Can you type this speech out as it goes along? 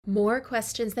More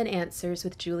Questions Than Answers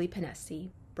with Julie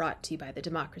Ponesse, brought to you by the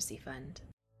Democracy Fund.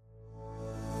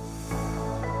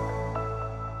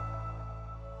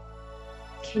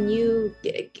 Can you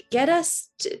get us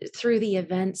through the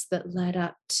events that led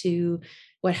up to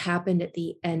what happened at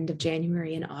the end of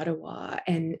January in Ottawa,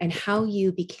 and how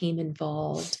you became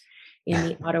involved in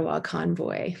the Ottawa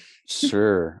convoy?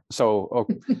 Sure. So,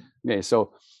 okay.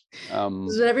 So,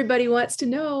 This is what everybody wants to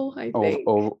know, I think.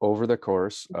 over the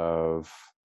course of,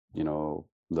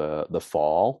 the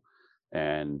fall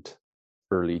and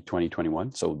early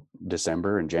 2021, so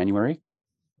December and January,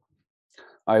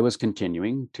 I was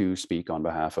continuing to speak on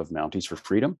behalf of Mounties for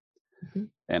Freedom. Mhm.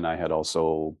 And I had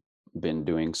also been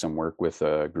doing some work with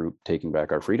a group Taking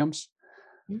Back Our Freedoms.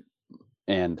 Mhm.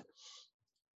 And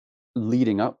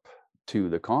leading up to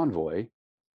the convoy,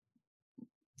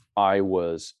 I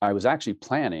was actually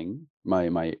planning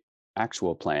my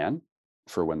actual plan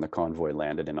for when the convoy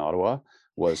landed in Ottawa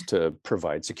was to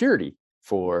provide security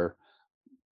for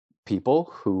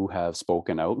people who have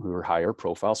spoken out, who are higher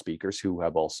profile speakers, who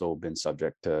have also been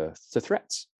subject to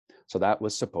threats. So that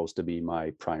was supposed to be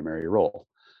my primary role.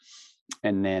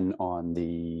 And then on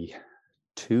the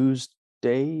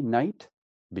Tuesday night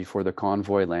before the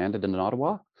convoy landed in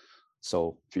Ottawa,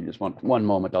 so if you just want one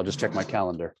moment, I'll just check my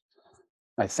calendar.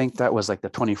 I think that was like the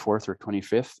 24th or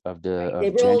 25th of They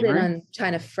of rolled January. in on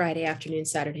kind of Friday afternoon,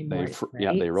 Saturday morning.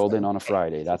 Yeah, they rolled in on a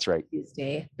Friday. That's right.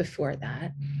 Tuesday before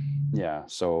that. Yeah.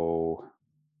 So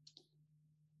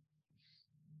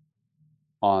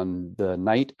on the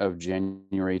night of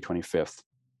January 25th,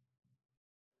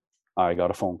 I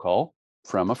got a phone call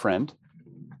from a friend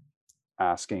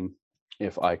asking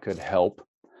if I could help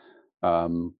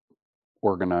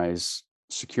organize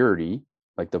security,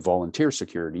 like the volunteer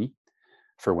security,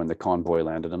 for when the convoy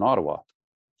landed in Ottawa.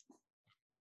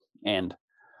 And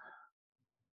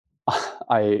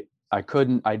I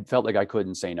felt like I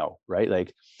couldn't say no, right?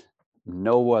 Like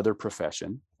no other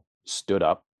profession stood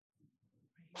up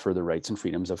for the rights and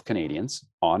freedoms of Canadians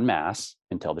en masse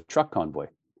until the truck convoy.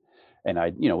 And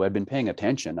I'd been paying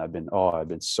attention. I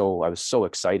was so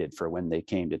excited for when they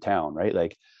came to town, right?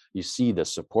 Like you see the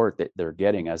support that they're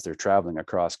getting as they're traveling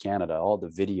across Canada, all the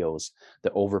videos, the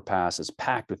overpass is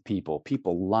packed with people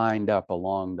lined up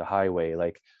along the highway,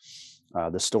 like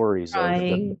the stories of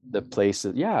the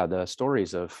places. Yeah. The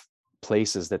stories of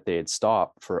places that they had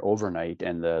stopped for overnight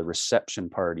and the reception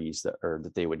parties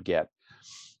that they would get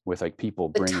with like people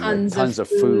bringing tons of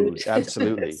food.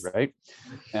 Absolutely. Right.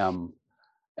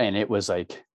 And it was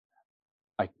like,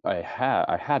 I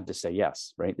had to say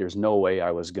yes, right? There's no way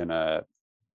I was gonna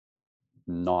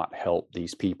not help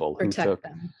these people who took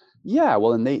them. Yeah,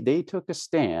 well, and they took a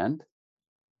stand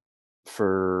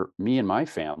for me and my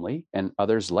family and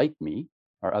others like me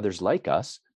or others like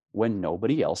us when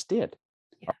nobody else did.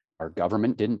 Yeah. Our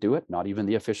government didn't do it, not even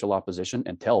the official opposition,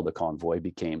 until the convoy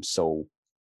became so,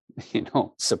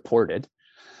 supported.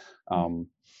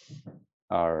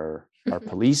 Our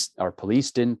police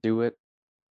didn't do it.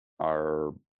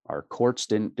 Our courts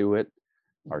didn't do it.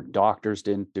 Our doctors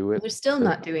didn't do it. They're still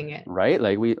not doing it. Right?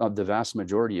 Like the vast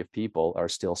majority of people are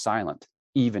still silent,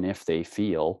 even if they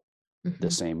feel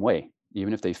the same way.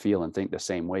 Even if they feel and think the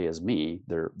same way as me,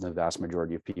 the vast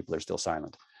majority of people are still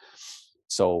silent.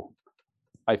 So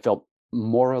I felt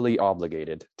morally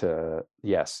obligated to,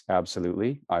 yes,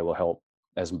 absolutely, I will help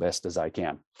as best as I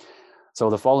can.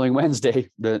 So the following Wednesday,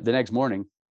 the next morning,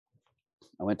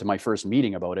 I went to my first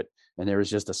meeting about it, and there was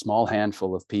just a small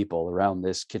handful of people around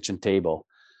this kitchen table.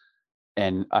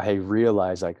 And I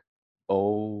realized, like,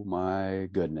 oh my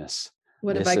goodness,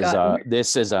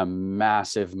 this is a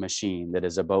massive machine that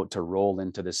is about to roll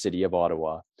into the city of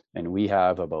Ottawa. And we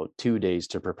have about 2 days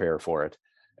to prepare for it.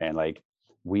 And like,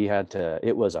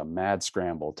 it was a mad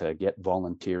scramble to get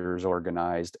volunteers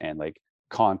organized and like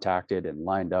contacted and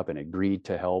lined up and agreed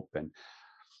to help. And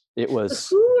it was,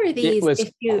 who are these? It was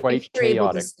if you're chaotic.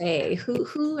 Able to say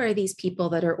who are these people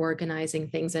that are organizing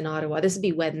things in Ottawa? This would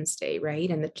be Wednesday, right?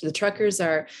 And the truckers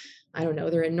are, I don't know,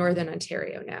 they're in Northern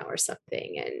Ontario now or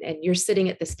something. And you're sitting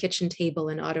at this kitchen table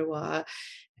in Ottawa,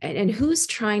 and who's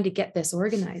trying to get this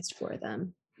organized for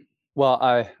them? Well,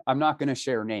 I'm not going to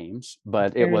share names,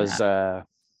 but it was,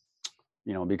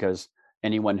 because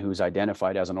anyone who's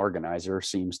identified as an organizer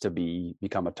seems to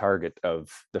become a target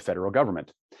of the federal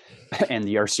government and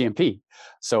the RCMP.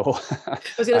 So I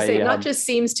was going to say, not just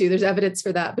seems to, there's evidence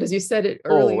for that, but as you said it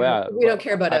earlier, we don't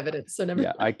care about evidence. So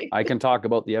never mind. I can talk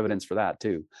about the evidence for that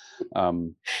too.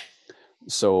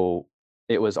 So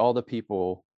it was the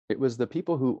people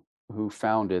who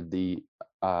founded the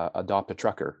Adopt a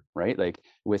Trucker, right? Like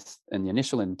and the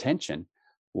initial intention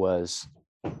was,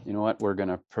 you know what, we're going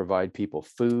to provide people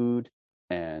food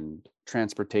and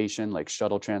transportation, like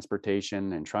shuttle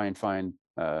transportation, and try and find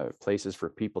places for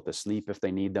people to sleep if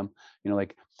they need them,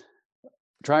 like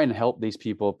try and help these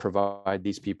people, provide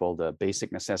these people the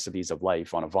basic necessities of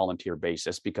life on a volunteer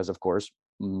basis, because of course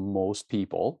most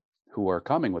people who are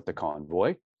coming with the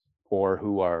convoy or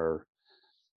who are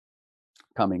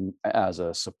coming as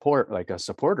a support, like a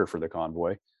supporter for the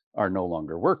convoy, are no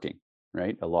longer working,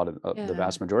 right? A lot of the Yeah.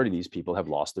 vast majority of these people have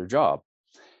lost their job.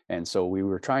 And so we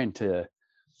were trying to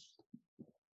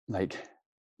like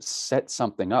set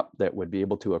something up that would be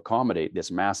able to accommodate this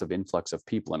massive influx of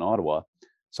people in Ottawa,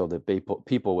 so that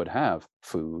people would have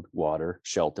food, water,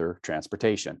 shelter,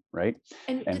 transportation, right?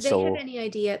 And And did they have so any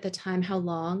idea at the time how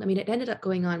long? I mean, it ended up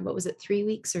going on, what was it, 3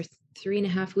 weeks or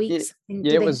 3.5 weeks? it, And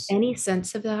yeah, did it they have was, any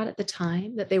sense of that at the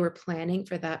time, that they were planning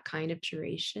for that kind of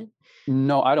duration?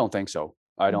 no, I don't think so.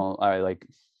 Mm.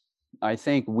 I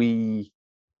think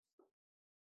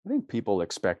people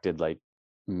expected like,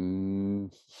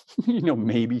 mm,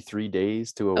 maybe 3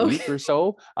 days to a week Okay. or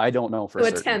so. I don't know for So a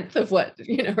certain. tenth of what,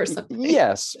 or something.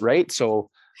 Yes, right. So,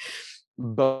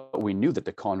 but we knew that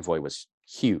the convoy was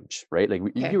huge, right? Like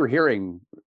you Okay. were hearing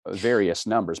various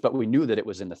numbers, but we knew that it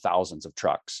was in the thousands of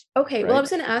trucks, Okay. Well, I right? was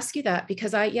going to ask you that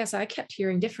because I kept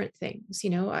hearing different things,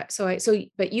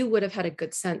 but you would have had a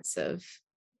good sense of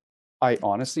I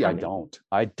honestly, how many.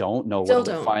 I don't know Still what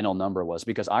the don't. final number was,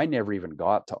 because I never even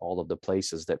got to all of the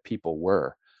places that people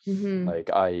were. Hmm. Like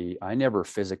I never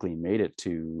physically made it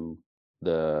to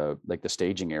the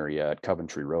staging area at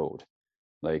Coventry Road.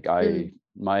 Like Mm.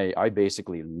 I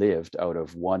basically lived out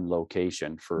of one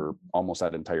location for almost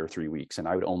that entire 3 weeks. And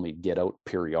I would only get out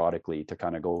periodically to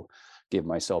kind of go give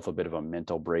myself a bit of a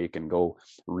mental break and go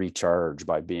recharge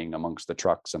by being amongst the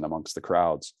trucks and amongst the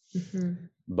crowds. Hmm.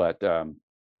 But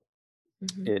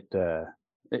Hmm. it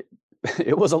it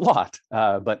it was a lot.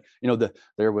 But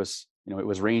there was, it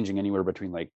was ranging anywhere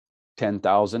between like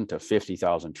 10,000 to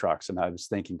 50,000 trucks. And I was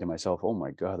thinking to myself, oh my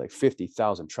God, like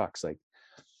 50,000 trucks. Like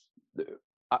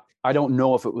I don't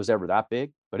know if it was ever that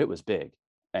big, but it was big.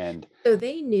 And So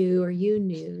they knew, or you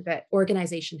knew, that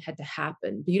organization had to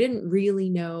happen, but you didn't really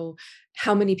know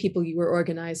how many people you were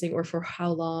organizing, or for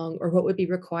how long, or what would be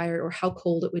required, or how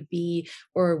cold it would be,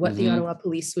 or what the mhm. Ottawa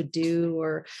police would do,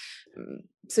 or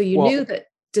so you knew Well, that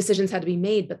decisions had to be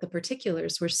made, but the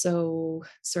particulars were so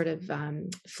sort of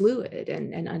fluid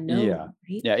and yeah, unknown,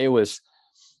 right? yeah, it was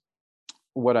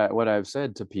what I've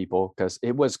said to people, because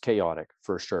it was chaotic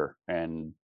for sure.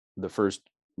 And the first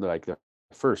the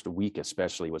first week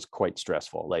especially was quite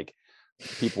stressful. Like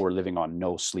people were living on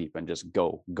no sleep and just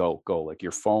go, go, go. Like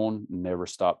your phone never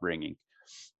stopped ringing.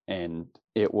 And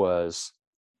it was,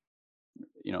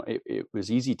 it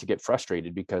was easy to get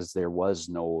frustrated because there was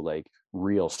no like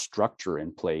real structure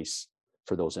in place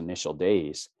for those initial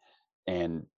days.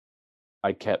 And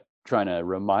I kept trying to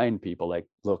remind people, like,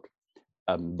 look,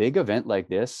 a big event like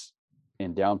this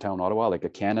in downtown Ottawa, like a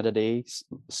Canada Day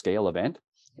scale event,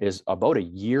 is about a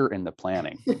year in the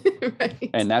planning. Right.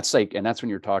 And that's when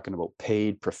you're talking about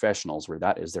paid professionals, where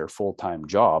that is their full-time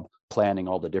job, planning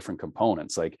all the different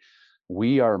components. Like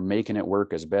we are making it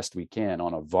work as best we can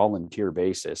on a volunteer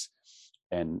basis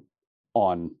and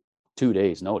on 2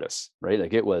 days notice, right?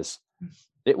 Like it was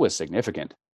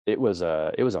significant. It was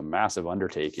a massive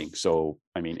undertaking. So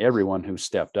I mean, everyone who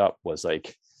stepped up was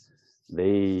like,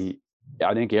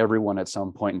 I think everyone at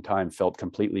some point in time felt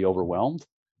completely overwhelmed,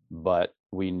 but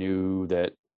we knew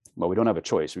that, well, we don't have a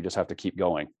choice. We just have to keep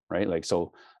going, right? Like,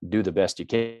 so do the best you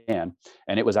can.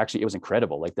 And it was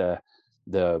incredible. Like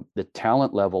the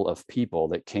talent level of people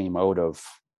that came out of,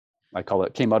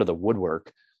 came out of the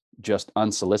woodwork, just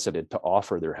unsolicited, to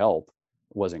offer their help,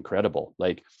 was incredible.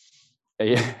 Like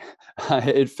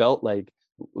it felt like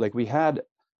we had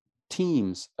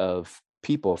teams of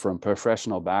people from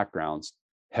professional backgrounds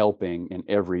helping in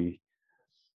every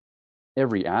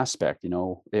aspect.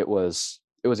 It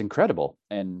was incredible.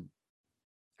 And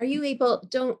Are you able,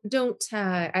 don't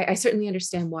I certainly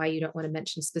understand why you don't want to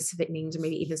mention specific names or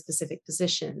maybe even specific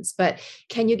positions, but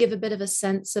can you give a bit of a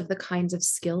sense of the kinds of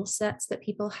skill sets that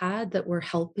people had that were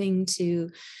helping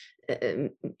to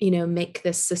make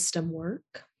this system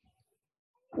work?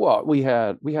 well, we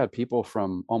had people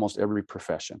from almost every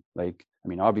profession. Like, I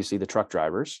mean, obviously the truck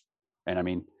drivers, and I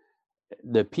mean,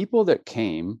 the people that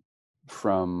came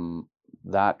from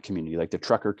that community, like the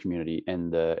trucker community,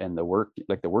 and the work,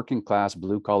 like the working class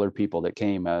blue collar people that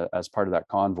came as part of that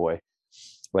convoy.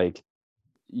 Like,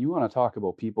 you want to talk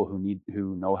about people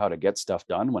who know how to get stuff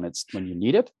done when you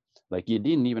need it. Like, you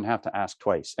didn't even have to ask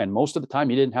twice, and most of the time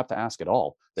you didn't have to ask at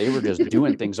all. They were just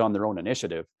doing things on their own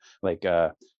initiative, like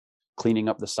cleaning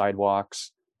up the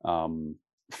sidewalks,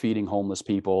 feeding homeless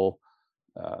people,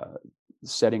 uh,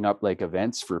 setting up like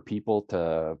events for people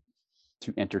to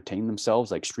entertain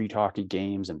themselves, like street hockey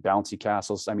games and bouncy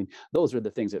castles. I mean, those are the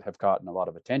things that have gotten a lot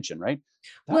of attention, right?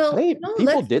 Well, no,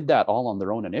 People did that all on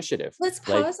their own initiative. let's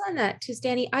Like, pause on that too,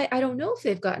 Danny. I don't know if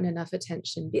they've gotten enough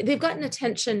attention. They've gotten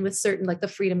attention with certain, like the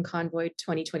Freedom Convoy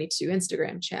 2022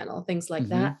 Instagram channel, things like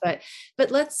that.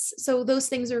 But so those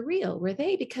things are real, were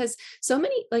they? Because so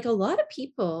many, like a lot of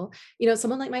people,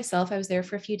 someone like myself, I was there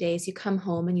for a few days. You come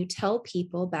home and you tell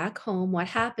people back home what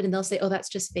happened, and they'll say, "Oh, that's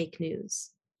just fake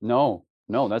news."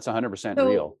 no, that's 100% So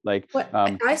real. Like, what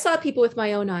I saw people with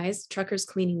my own eyes, truckers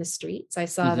cleaning the streets. I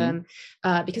saw them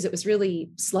because it was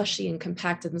really slushy and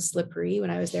compacted and slippery when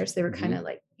I was there. So they were kind of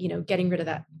like, getting rid of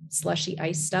that slushy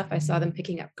ice stuff. I saw them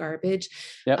picking up garbage.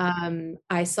 Yep.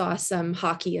 I saw some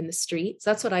hockey in the streets.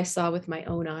 That's what I saw with my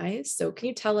own eyes. So can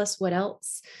you tell us what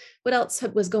else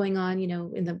was going on,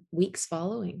 in the weeks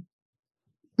following?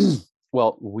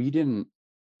 Well,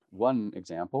 one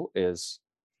example is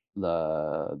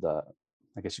the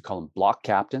I guess you call them block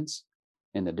captains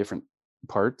in the different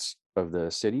parts of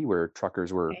the city where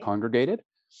truckers were congregated.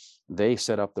 They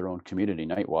set up their own community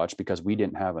night watch because we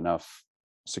didn't have enough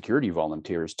security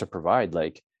volunteers to provide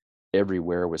like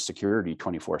everywhere with security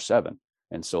 24/7.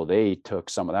 And so they took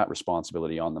some of that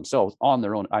responsibility on themselves on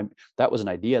their own. That was an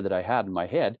idea that I had in my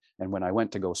head. And when I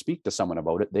went to go speak to someone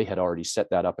about it, they had already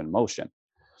set that up in motion.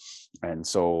 And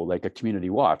so like a community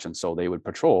watch. And so they would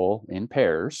patrol in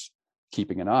pairs,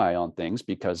 keeping an eye on things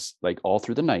because like all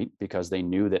through the night, because they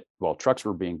knew that, well, trucks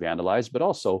were being vandalized, but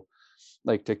also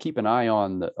like to keep an eye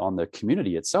on the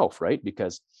community itself, right?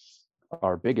 Because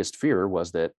our biggest fear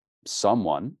was that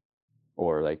someone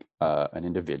or like an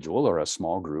individual or a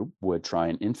small group would try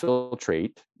and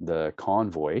infiltrate the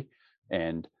convoy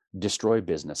and destroy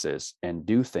businesses and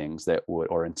do things that would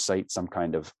or incite some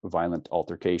kind of violent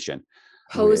altercation,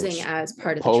 Posing as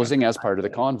part of the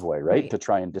convoy, right? To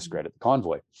try and discredit the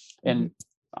convoy. And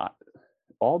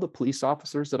all the police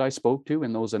officers that I spoke to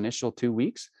in those initial 2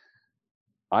 weeks,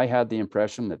 I had the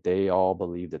impression that they all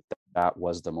believed that that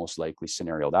was the most likely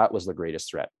scenario. That was the greatest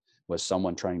threat, was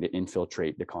someone trying to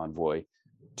infiltrate the convoy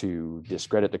to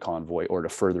discredit the convoy or to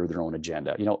further their own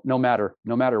agenda. No matter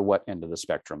what end of the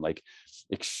spectrum, like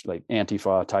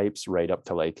Antifa types right up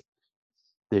to like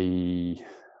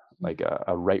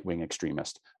a right-wing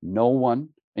extremist. No one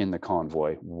in the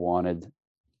convoy wanted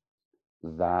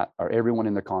that, or everyone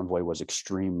in the convoy was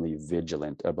extremely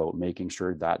vigilant about making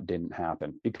sure that didn't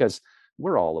happen, because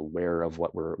we're all aware of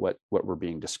what we're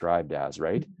being described as,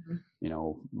 right?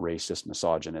 Racist,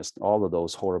 misogynist, all of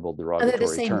those horrible derogatory they're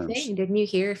the same terms. thing. Didn't you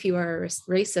hear, if you are a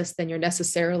racist, then you're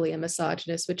necessarily a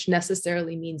misogynist, which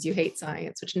necessarily means you hate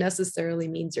science, which necessarily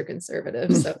means you're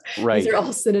conservative. So these are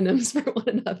all synonyms for one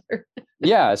another.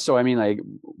 Yeah. So, I mean, like,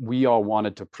 we all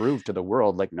wanted to prove to the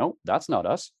world, like, no, that's not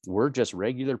us. We're just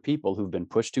regular people who've been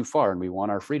pushed too far and we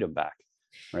want our freedom back.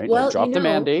 Right. Well, like, drop the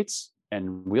mandates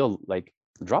and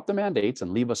drop the mandates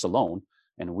and leave us alone.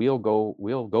 And we'll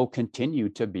go continue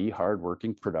to be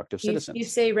hardworking, productive citizens. You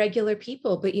say regular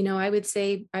people, but I would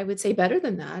say better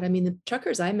than that. I mean, the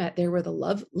truckers I met there were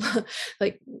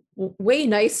like way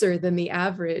nicer than the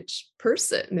average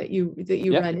person that you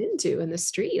run into in the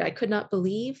street. I could not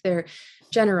believe their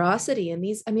generosity in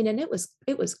these. I mean, and it was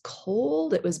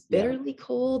cold. It was bitterly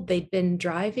cold. They'd been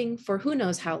driving for who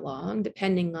knows how long,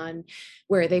 depending on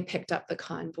where they picked up the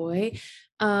convoy.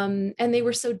 And they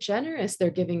were so generous.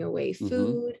 They're giving away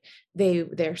food.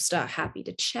 They're still happy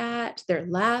to chat. They're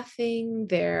laughing.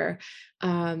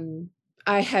 I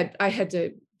had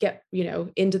to get,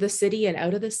 into the city and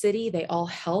out of the city. They all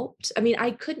helped. I mean,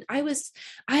 I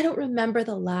don't remember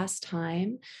the last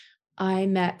time I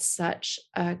met such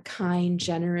a kind,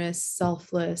 generous,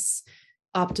 selfless,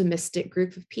 optimistic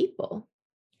group of people.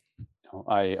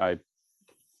 I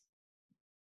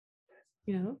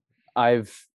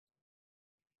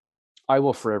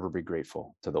will forever be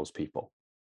grateful to those people.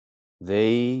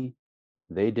 They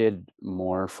did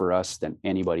more for us than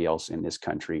anybody else in this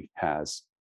country has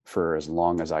for as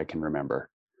long as I can remember.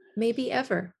 Maybe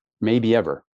ever.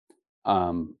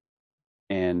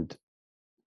 And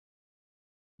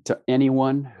to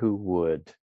anyone who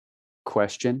would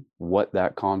question what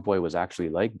that convoy was actually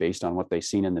like based on what they've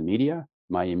seen in the media,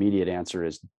 my immediate answer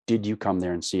is, did you come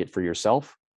there and see it for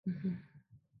yourself?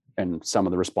 And some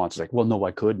of the responses like, well, no,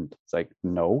 I couldn't. It's like,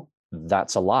 no,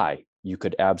 that's a lie. You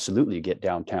could absolutely get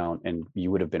downtown and you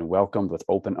would have been welcomed with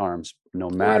open arms, no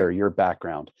matter your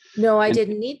background. No, I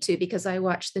didn't need to, because I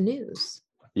watched the news.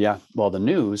 Yeah. Well, the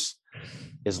news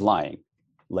is lying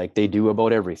like they do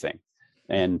about everything.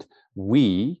 And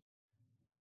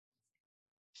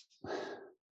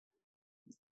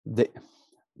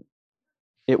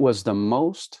it was the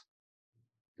most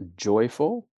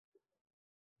joyful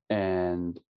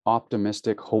and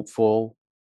optimistic, hopeful,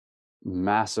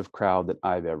 massive crowd that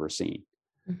I've ever seen.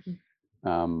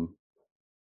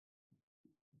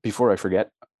 Before I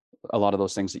forget, a lot of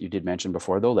those things that you did mention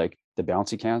before, though, like the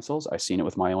bouncy castles, I've seen it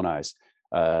with my own eyes.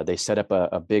 They set up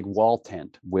a big wall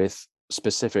tent with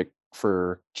specific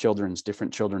for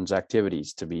different children's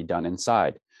activities to be done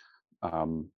inside.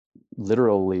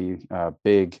 Literally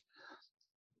big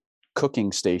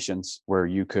cooking stations where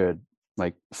you could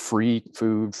like free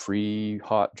food, free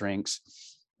hot drinks,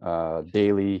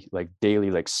 daily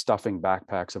like stuffing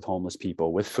backpacks of homeless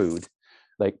people with food.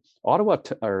 Like Ottawa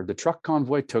or the truck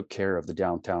convoy took care of the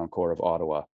downtown core of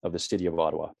Ottawa, of the city of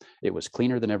Ottawa. It was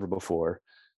cleaner than ever before.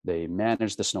 They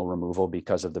managed the snow removal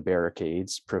because of the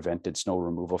barricades, prevented snow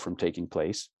removal from taking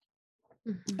place.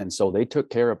 And so they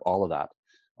took care of all of that,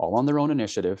 all on their own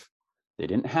initiative. They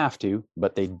didn't have to,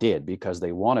 but they did because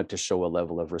they wanted to show a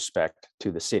level of respect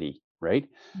to the city, right?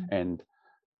 And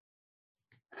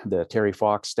the Terry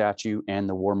Fox statue and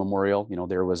the War Memorial,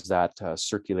 there was that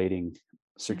circulating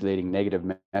negative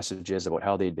messages about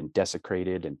how they'd been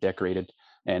desecrated and decorated.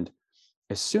 And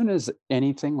as soon as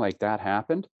anything like that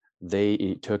happened,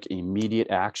 they took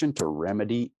immediate action to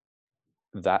remedy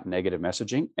that negative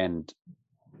messaging. And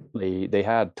they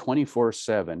had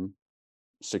 24/7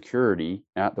 security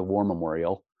at the War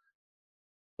Memorial,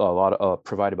 a lot of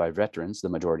provided by veterans the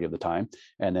majority of the time.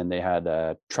 And then they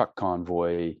had truck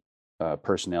convoy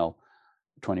personnel,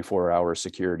 24-hour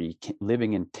security,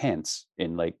 living in tents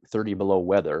in like 30 below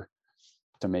weather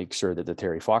to make sure that the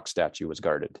Terry Fox statue was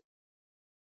guarded.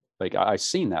 Like I've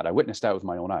seen that. I witnessed that with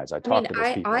my own eyes. I talked to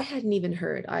those people. I hadn't even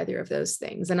heard either of those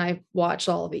things. And I've watched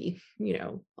all the,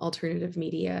 alternative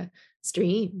media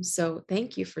streams. So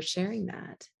thank you for sharing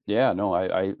that. Yeah, no,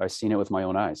 I seen it with my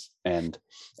own eyes. And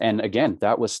again,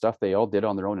 that was stuff they all did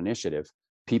on their own initiative.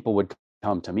 People would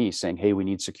come to me saying, hey, we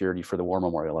need security for the War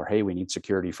Memorial, or hey, we need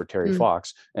security for Terry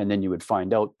Fox. And then you would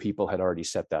find out people had already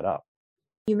set that up.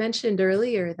 You mentioned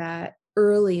earlier that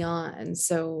early on,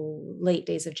 so late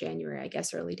days of January, I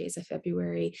guess early days of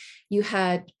February, you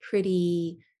had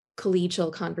pretty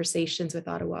collegial conversations with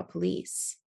Ottawa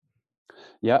police.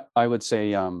 Yeah, I would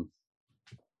say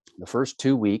the first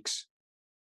 2 weeks,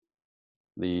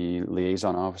 the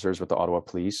liaison officers with the Ottawa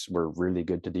police were really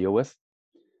good to deal with.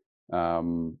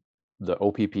 The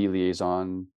OPP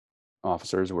liaison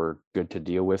officers were good to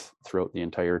deal with throughout the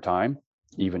entire time,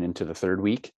 even into the third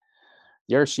week.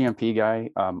 The RCMP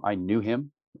guy, I knew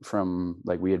him from,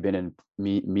 like, we had been in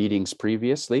meetings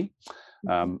previously.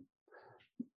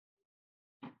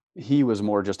 He was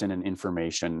more just in an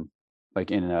information,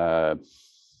 like in an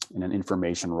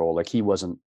information role. Like he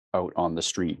wasn't out on the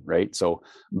street, right? So,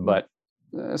 but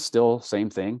still same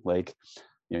thing. Like,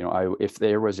 if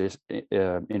there was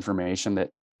information that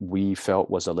we felt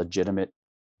was a legitimate,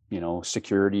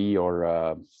 security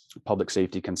or public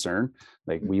safety concern,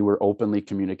 like we were openly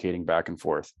communicating back and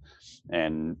forth,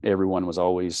 and everyone was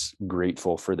always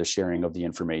grateful for the sharing of the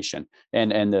information.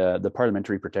 And the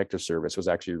Parliamentary Protective Service was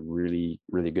actually really,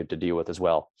 really good to deal with as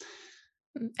well.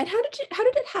 And how did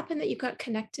it happen that you got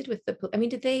connected with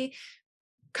did they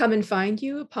come and find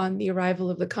you upon the arrival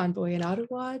of the convoy in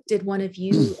Ottawa? Did one of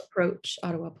you approach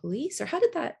Ottawa police, or how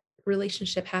did that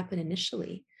relationship happen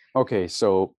initially? Okay,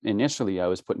 so initially I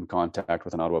was put in contact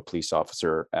with an Ottawa police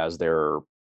officer as their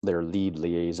lead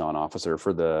liaison officer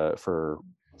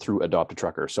through Adopt a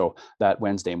Trucker. So that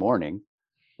Wednesday morning,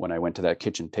 when I went to that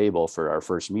kitchen table for our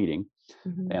first meeting,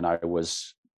 and I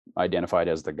was identified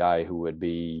as the guy who would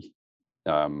be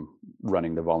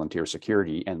running the volunteer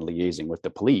security and liaising with the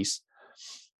police,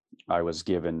 I was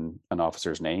given an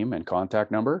officer's name and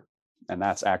contact number, and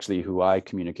that's actually who I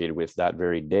communicated with that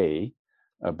very day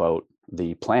about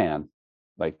the plan.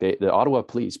 Like the Ottawa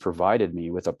police provided me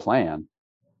with a plan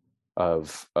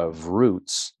of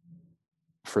routes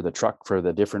for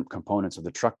the different components of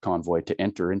the truck convoy to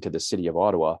enter into the city of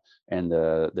Ottawa, and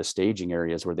the staging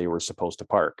areas where they were supposed to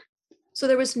park. So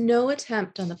there was no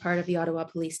attempt on the part of the Ottawa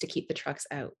police to keep the trucks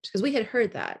out, because we had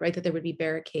heard that, right, that there would be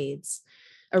barricades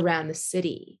around the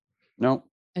city. No.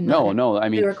 I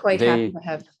mean, they were quite happy to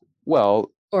have.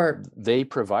 Well, they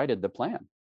provided the plan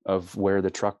of where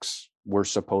the trucks were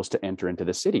supposed to enter into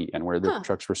the city and where the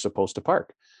trucks were supposed to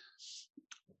park.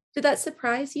 Did that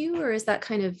surprise you, or is that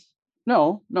kind of?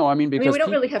 No, I mean, because we don't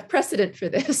really have precedent for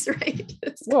this, right?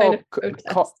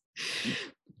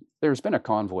 There's been a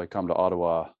convoy come to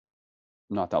Ottawa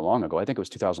not that long ago. I think it was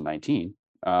 2019,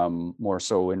 more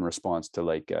so in response to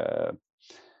like,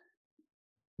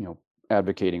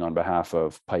 advocating on behalf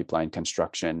of pipeline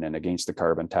construction and against the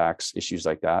carbon tax, issues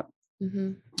like that.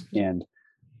 And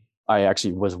I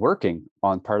actually was working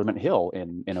on Parliament Hill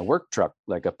in a work truck,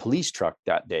 like a police truck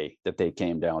that day that they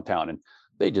came downtown, and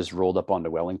they just rolled up onto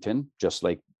Wellington, just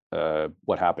like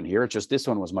what happened here. It's just this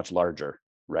one was much larger,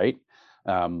 right?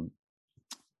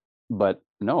 But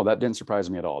no, that didn't surprise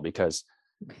me at all, because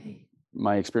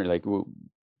my experience, like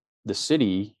the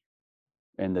city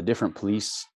and the different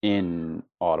police in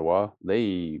Ottawa,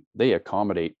 they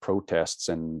accommodate protests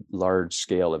and large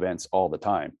scale events all the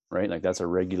time, right? Like that's a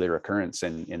regular occurrence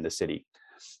in the city.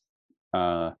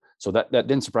 So that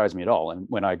didn't surprise me at all. And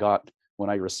when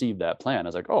I received that plan, I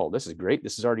was like, oh, this is great.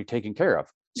 This is already taken care of.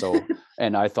 So,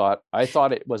 and I thought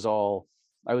it was all,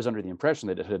 I was under the impression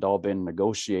that it had all been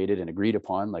negotiated and agreed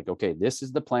upon. Like, okay, this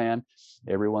is the plan.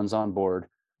 Everyone's on board.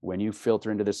 When you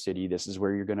filter into the city, this is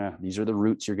where these are the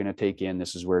routes you're going to take in.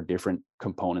 This is where different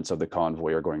components of the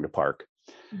convoy are going to park.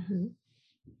 Mm-hmm.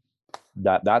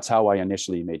 That's how I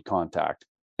initially made contact.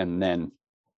 And then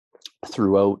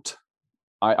throughout,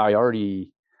 I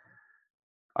already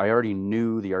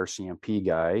knew the RCMP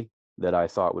guy that I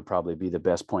thought would probably be the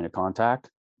best point of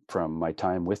contact from my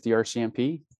time with the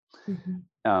RCMP.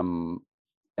 Mm-hmm.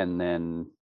 And then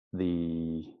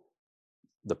the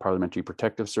Parliamentary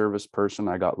Protective Service person,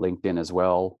 I got linked in as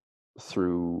well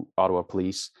through Ottawa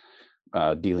Police,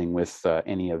 dealing with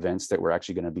any events that were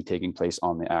actually going to be taking place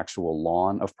on the actual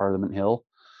lawn of Parliament Hill.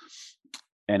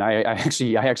 And I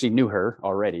actually knew her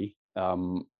already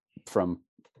from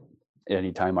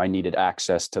any time I needed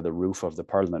access to the roof of the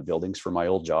Parliament buildings for my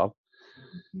old job.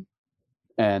 Mm-hmm.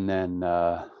 And then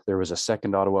there was a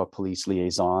second Ottawa police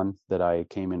liaison that I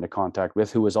came into contact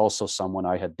with, who was also someone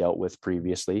I had dealt with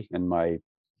previously in my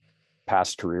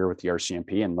past career with the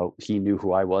RCMP, and he knew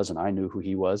who I was and I knew who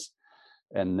he was.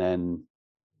 And then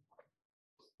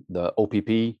the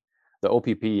OPP,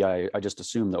 I just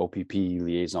assumed the OPP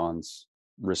liaisons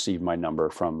received my number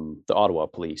from the Ottawa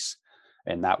police.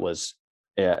 And that was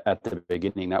at the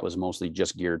beginning, that was mostly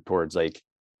just geared towards like,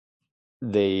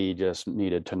 they just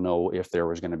needed to know if there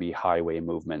was going to be highway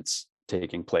movements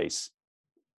taking place,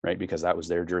 right? Because that was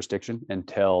their jurisdiction,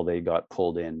 until they got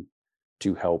pulled in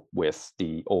to help with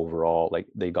the overall, like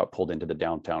they got pulled into the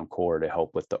downtown core to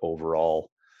help with the overall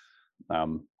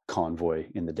convoy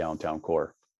in the downtown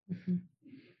core. Mm-hmm.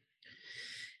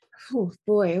 Oh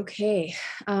boy. Okay.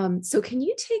 So can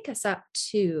you take us up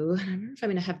to, I don't know if I'm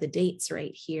going to have the dates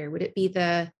right here. Would it be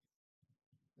the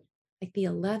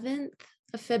 11th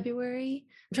of February?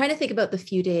 I'm trying to think about the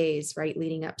few days, right,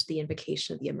 leading up to the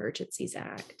invocation of the Emergencies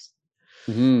Act.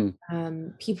 Mm-hmm.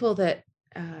 People that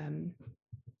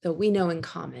we know in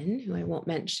common, who I won't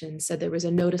mention, said there was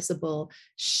a noticeable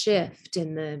shift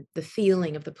in the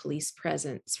feeling of the police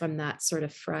presence from that sort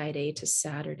of Friday to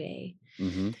Saturday.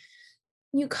 Mm-hmm.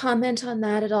 Can you comment on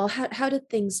that at all? How did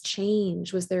things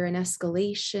change? Was there an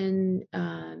escalation?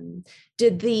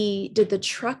 Did the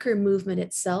trucker movement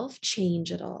itself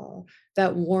change at all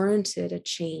that warranted a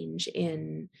change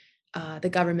in the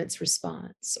government's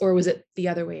response? Or was it the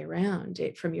other way around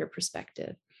from your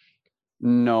perspective?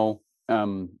 No.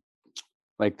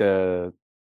 Like the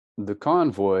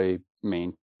convoy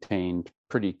maintained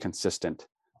pretty consistent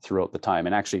throughout the time.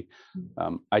 And actually,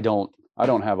 I don't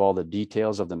have all the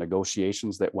details of the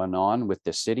negotiations that went on with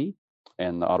the city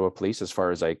and the Ottawa police as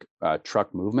far as like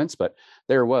truck movements, but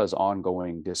there was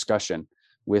ongoing discussion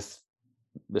with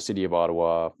the city of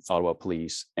Ottawa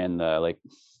police, and the like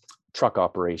truck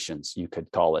operations, you could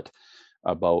call it,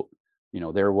 about,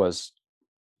 there was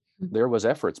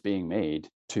efforts being made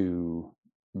to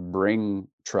bring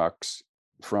trucks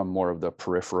from more of the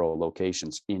peripheral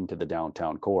locations into the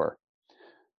downtown core.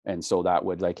 And so that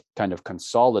would like kind of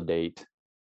consolidate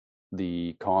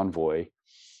the convoy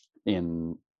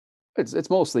in, it's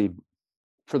mostly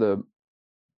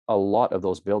a lot of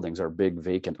those buildings are big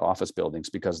vacant office buildings,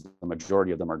 because the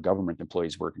majority of them are government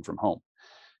employees working from home.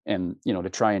 And, to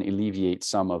try and alleviate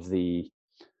some of the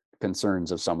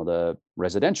concerns of some of the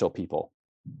residential people.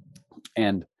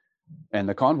 And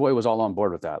the convoy was all on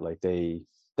board with that. Like they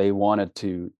wanted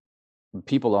to,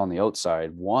 people on the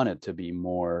outside wanted to be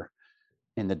more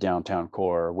in the downtown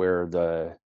core, where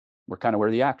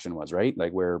the action was, right?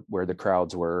 Like where the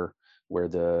crowds were, where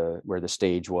the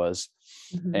stage was.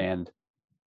 Mm-hmm. And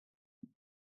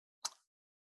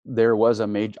there was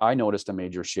I noticed a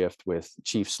major shift with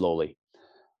Chief Slowly.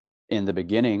 In the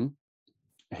beginning,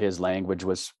 his language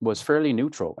was fairly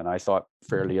neutral, and I thought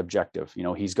fairly objective.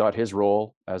 He's got his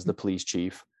role as the police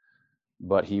chief,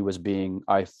 but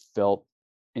I felt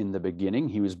in the beginning,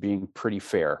 he was being pretty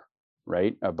fair,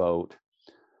 right? About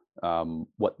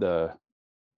what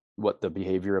the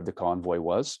behavior of the convoy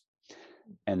was.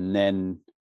 And then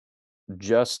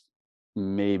just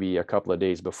maybe a couple of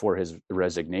days before his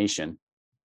resignation,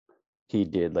 he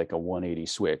did like a 180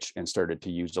 switch and started to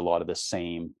use a lot of the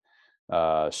same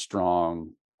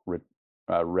strong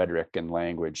rhetoric and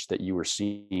language that you were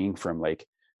seeing from like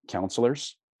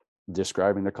counselors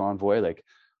describing the convoy, like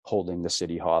holding the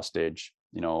city hostage,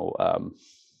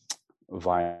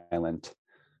 violent,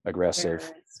 aggressive.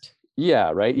 Terrorist.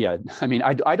 Yeah, right. Yeah. I mean,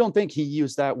 I don't think he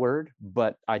used that word,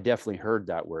 but I definitely heard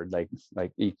that word, like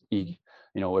he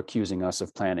accusing us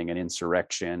of planning an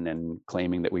insurrection and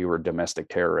claiming that we were domestic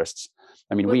terrorists.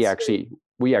 I mean, we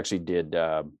actually did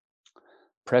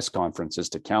press conferences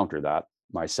to counter that,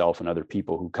 myself and other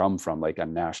people who come from like a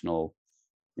national,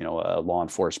 law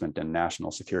enforcement and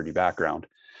national security background.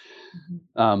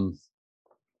 Mm-hmm.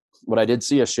 But I did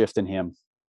see a shift in him,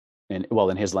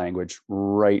 in his language,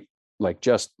 right? Like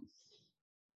just,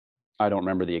 I don't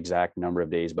remember the exact number of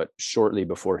days, but shortly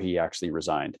before he actually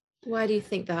resigned. Why do you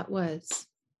think that was?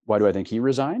 Why do I think he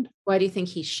resigned? Why do you think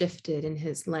he shifted in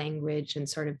his language and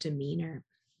sort of demeanor?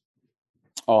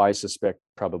 Oh, I suspect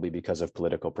probably because of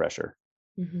political pressure.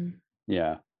 Mm-hmm.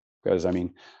 Yeah. Because I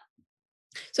mean,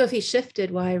 so if he shifted,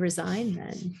 why resign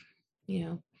then?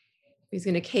 He's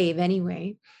going to cave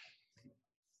anyway.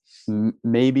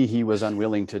 Maybe he was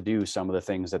unwilling to do some of the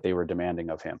things that they were demanding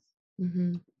of him.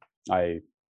 Mm-hmm.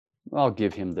 I'll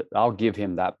give him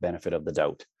that benefit of the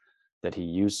doubt, that he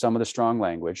used some of the strong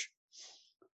language,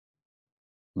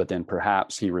 but then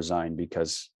perhaps he resigned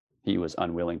because he was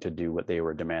unwilling to do what they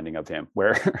were demanding of him,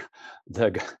 where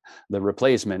the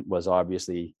replacement was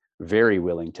obviously very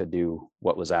willing to do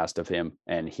what was asked of him.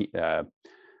 And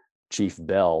Chief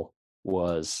Bell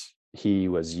was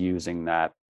using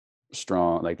that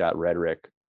strong, like that rhetoric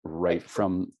right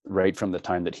from the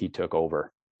time that he took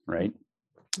over, right?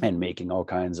 And making all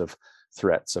kinds of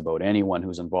threats about anyone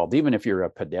who's involved. Even if you're a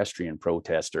pedestrian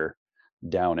protester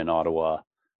down in Ottawa,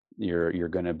 you're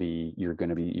going to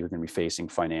be facing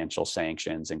financial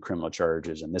sanctions and criminal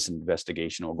charges, and this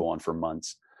investigation will go on for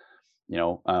months.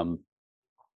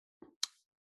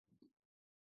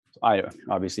 I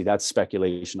obviously, that's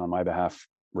speculation on my behalf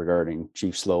regarding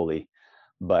Chief Slowly,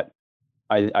 but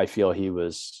I feel he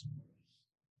was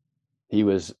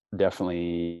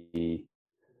definitely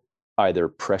either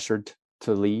pressured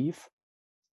to leave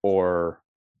or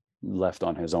left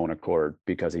on his own accord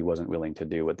because he wasn't willing to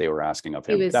do what they were asking of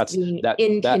him. He was being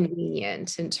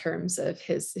inconvenient in terms of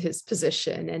his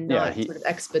position and not sort of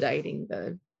expediting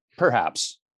the.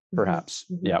 Perhaps.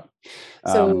 Mm-hmm. Yeah.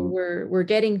 So we're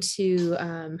getting to.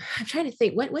 I'm trying to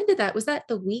think. When did that? Was that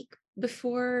the week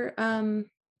before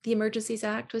the Emergencies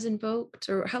Act was invoked,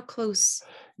 or how close?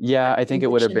 Yeah, I think it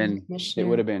would have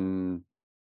been.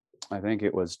 I think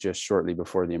it was just shortly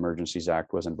before the Emergencies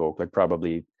Act was invoked, like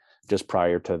probably just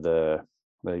prior to the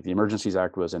Emergencies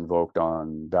Act was invoked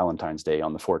on Valentine's Day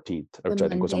on the 14th, which I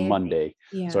think was a Monday.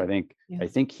 Yeah. So I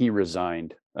think he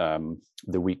resigned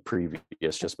the week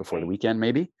previous, just before the weekend,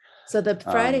 maybe. So the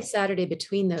Friday, Saturday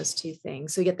between those two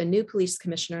things. So you get the new police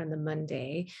commissioner on the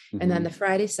Monday, and then the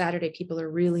Friday, Saturday, people are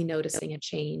really noticing a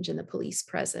change in the police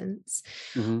presence.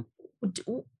 Mm-hmm.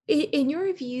 In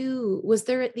your view, was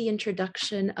there the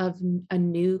introduction of a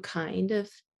new kind of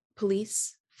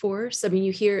police force? I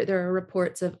mean, there are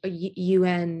reports of a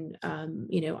UN,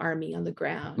 army on the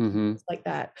ground, like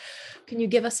that. Can you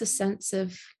give us a sense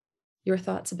of your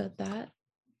thoughts about that?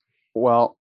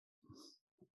 Well,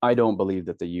 I don't believe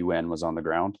that the UN was on the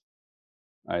ground.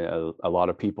 A lot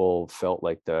of people felt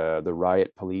like the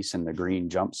riot police in the green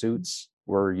jumpsuits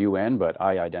were UN, but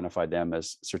I identified them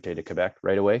as Sûreté de Québec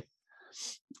right away.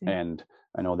 And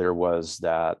I know there was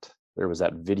that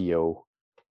video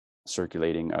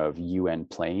circulating of UN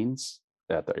planes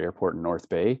at the airport in North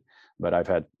Bay, but I've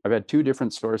had two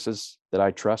different sources that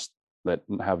I trust that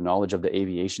have knowledge of the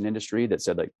aviation industry that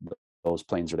said like those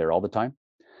planes are there all the time.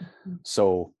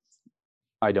 So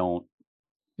I don't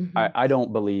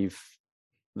believe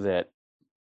that,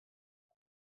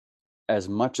 as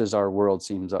much as our world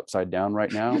seems upside down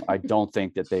right now, I don't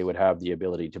think that they would have the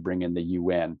ability to bring in the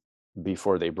UN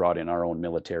before they brought in our own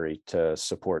military to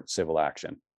support civil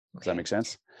action. Does that make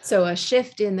sense? So a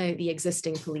shift in the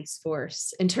existing police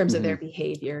force in terms of their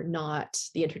behavior, not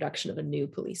the introduction of a new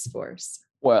police force.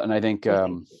 Well, and I think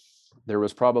there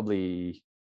was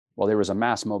a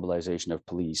mass mobilization of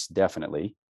police,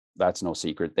 definitely. That's no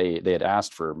secret. They had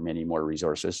asked for many more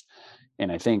resources.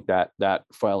 And I think that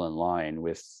fell in line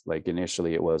with, like,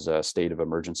 initially it was a state of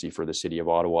emergency for the city of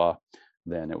Ottawa.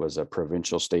 Then it was a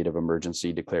provincial state of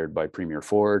emergency declared by Premier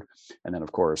Ford. And then,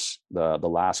 of course, the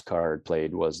last card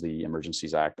played was the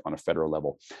Emergencies Act on a federal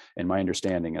level. And my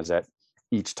understanding is that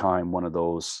each time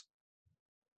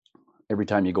every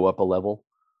time you go up a level,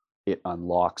 it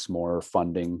unlocks more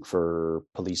funding for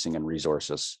policing and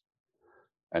resources.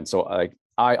 And so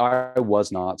I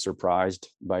was not surprised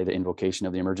by the invocation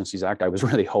of the Emergencies Act. I was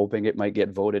really hoping it might get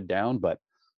voted down, but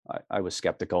I was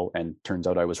skeptical, and turns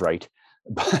out I was right.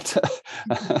 But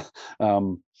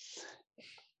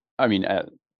I mean,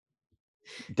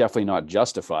 definitely not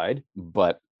justified,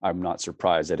 but I'm not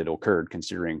surprised that it occurred,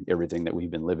 considering everything that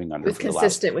we've been living under. It was for the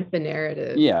consistent last, with the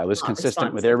narrative. yeah, it was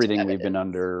consistent with everything we've been evidence.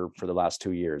 under for the last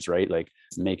 2 years, right? Like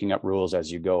making up rules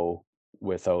as you go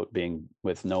with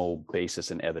no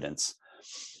basis in evidence.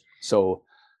 So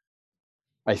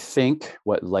I think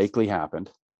what likely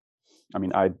happened, I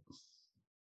mean,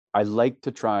 I like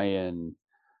to try and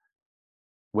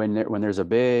when there's a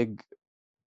big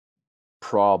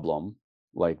problem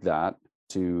like that,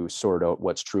 to sort out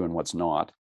what's true and what's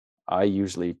not, I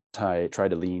usually try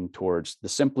to lean towards the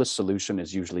simplest solution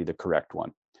is usually the correct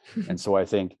one. And so I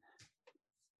think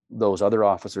those other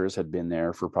officers had been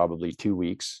there for probably 2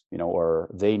 weeks, or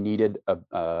they needed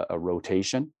a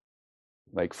rotation,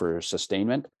 like for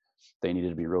sustainment, they needed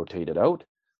to be rotated out.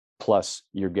 Plus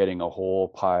you're getting a whole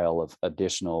pile of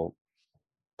additional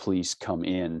police come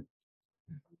in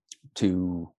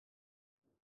to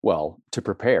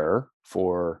prepare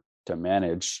to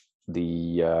manage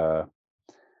the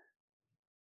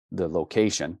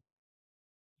location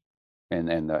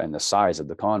and the size of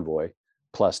the convoy,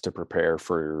 plus to prepare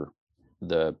for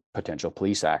the potential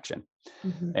police action.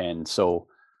 Mm-hmm. And so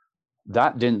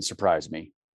that didn't surprise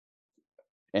me.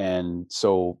 And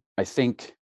so I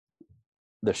think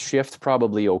the shift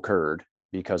probably occurred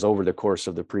because over the course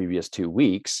of the previous 2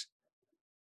 weeks,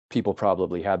 people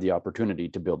probably had the opportunity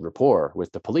to build rapport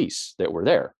with the police that were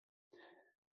there.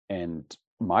 And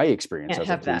my experience as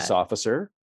a police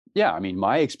officer,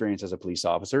 my experience as a police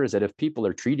officer is that if people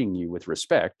are treating you with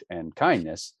respect and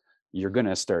kindness, you're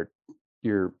going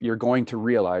to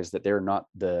realize that they're not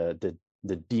the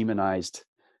demonized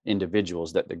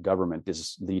individuals that the government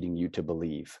is leading you to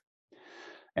believe.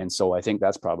 And so I think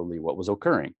that's probably what was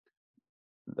occurring.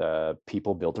 The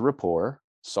people built a rapport,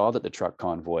 saw that the truck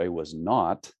convoy was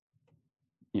not,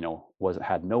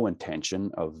 had no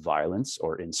intention of violence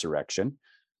or insurrection.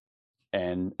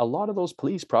 And a lot of those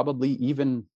police probably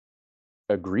even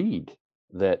agreed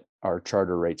that our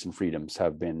charter rights and freedoms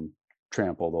have been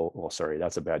trampled. Well, sorry,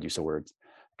 that's a bad use of words,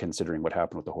 considering what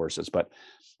happened with the horses, but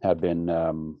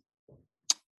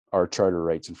our charter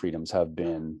rights and freedoms have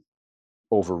been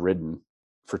overridden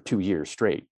for 2 years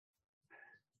straight.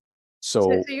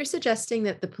 So you're suggesting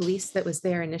that the police that was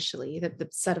there initially, that the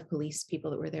set of police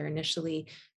people that were there initially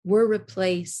were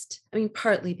replaced,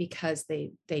 partly because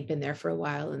they'd been there for a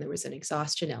while and there was an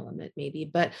exhaustion element maybe,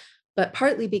 but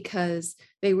partly because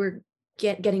they were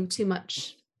getting too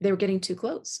much. They were getting too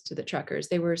close to the truckers.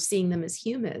 They were seeing them as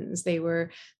humans. There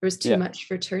was too much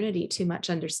fraternity, too much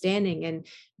understanding, and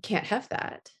you can't have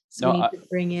that. So we need to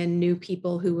bring in new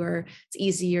people it's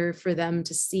easier for them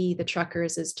to see the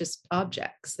truckers as just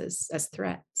objects, as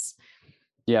threats.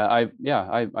 I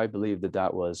believe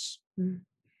that was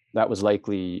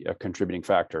likely a contributing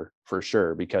factor for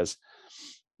sure, because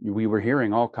we were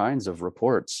hearing all kinds of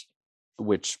reports,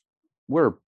 which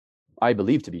were, I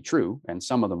believe, to be true, and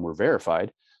some of them were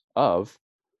verified, of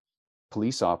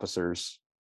police officers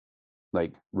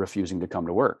like refusing to come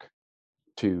to work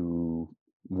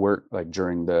like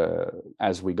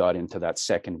as we got into that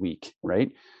second week,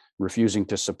 right? Refusing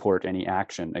to support any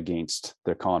action against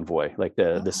the convoy, like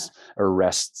this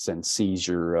arrests and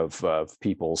seizure of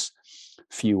people's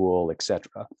fuel,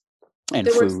 etc. And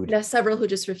there food. Were several who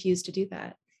just refused to do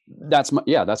that. That's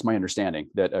my understanding,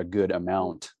 that a good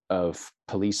amount of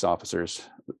police officers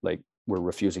were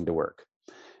refusing to work.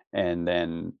 And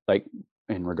then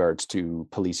in regards to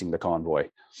policing the convoy,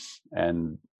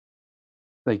 and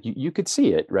you could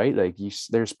see it, right?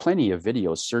 There's plenty of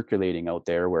videos circulating out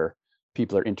there where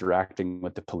people are interacting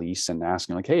with the police and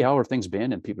asking hey, how have things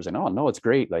been? And people saying, oh no, it's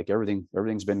great.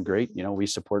 Everything's been great. We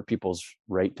support people's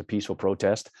right to peaceful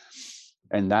protest.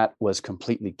 And that was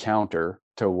completely counter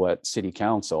to what city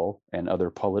council and other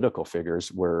political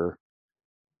figures were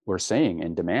saying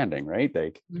and demanding, right?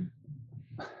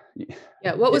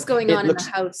 What was going on in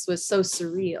the house was so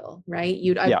surreal, right?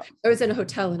 I was in a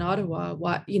hotel in Ottawa,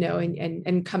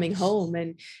 and coming home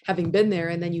and having been there,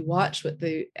 and then you watch what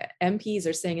the MPs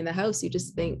are saying in the house, you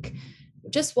just think,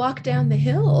 just walk down the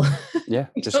hill. Yeah,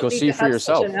 just go see for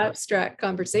yourself. Such an abstract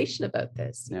conversation about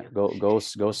this. Yeah, go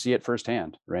see it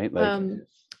firsthand, right?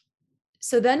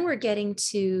 So then we're getting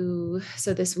to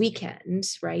this weekend,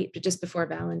 right? Just before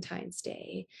Valentine's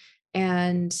Day,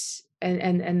 and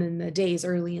then the days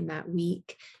early in that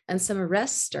week, and some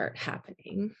arrests start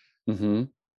happening. Mm-hmm.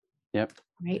 Yep.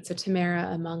 Right. So Tamara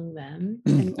among them,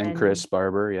 and Chris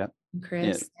Barber. Yep.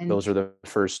 Chris. And Those are the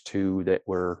first two that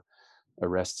were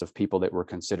arrests of people that were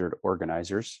considered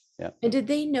organizers. Yeah. and did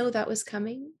they know that was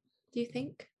coming, do you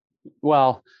think?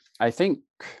 Well, I think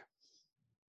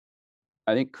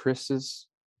Chris's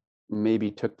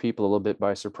maybe took people a little bit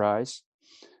by surprise.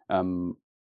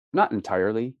 Not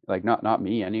entirely, like not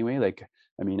me anyway. Like,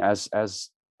 I mean, as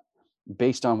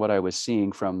based on what I was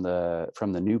seeing from the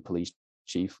new police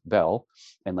chief Bell,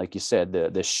 and like you said,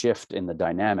 the shift in the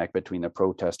dynamic between the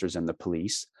protesters and the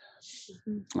police,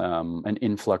 an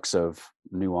influx of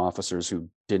new officers who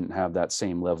didn't have that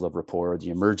same level of rapport, the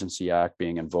Emergency Act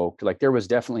being invoked, like there was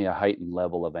definitely a heightened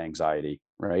level of anxiety,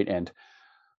 right? And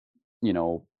you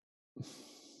know,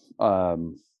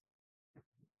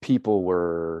 people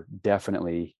were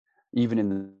definitely, even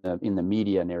in the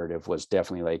media narrative, was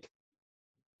definitely like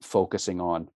focusing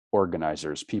on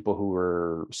organizers, people who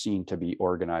were seen to be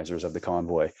organizers of the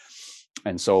convoy.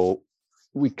 And so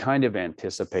we kind of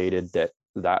anticipated that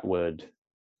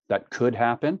could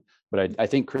happen, but I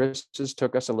think Chris's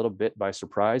took us a little bit by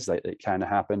surprise. That it kind of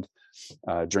happened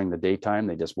during the daytime.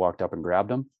 They just walked up and grabbed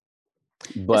them.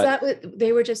 But is that what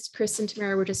they were, just Chris and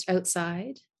Tamara were just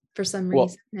outside for some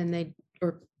reason, and they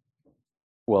or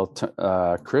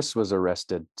Chris was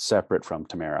arrested separate from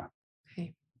Tamara.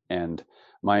 okay. And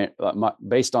my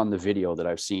based on the video that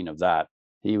I've seen of that,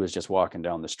 he was just walking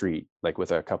down the street like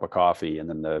with a cup of coffee, and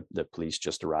then the police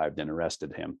just arrived and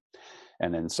arrested him.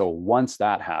 And then so once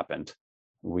that happened,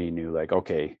 we knew like,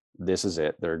 okay, this is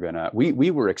it. They're gonna,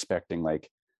 we were expecting like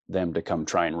them to come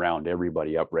try and round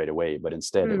everybody up right away, but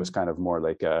instead it was kind of more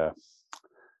like a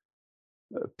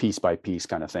piece by piece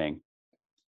kind of thing.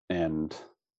 And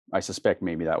I suspect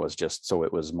maybe that was just so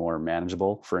it was more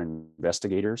manageable for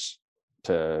investigators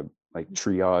to like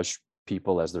triage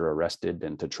people as they're arrested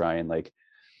and to try and like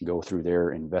go through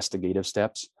their investigative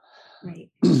steps. Right.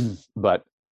 But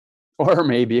or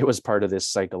maybe it was part of this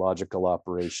psychological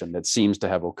operation that seems to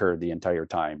have occurred the entire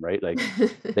time, right? Like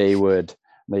they would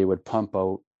pump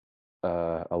out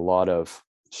a lot of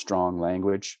strong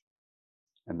language,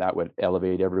 and that would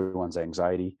elevate everyone's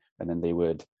anxiety, and then they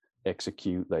would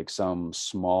execute like some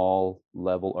small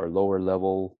level or lower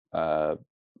level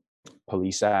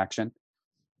police action,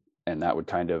 and that would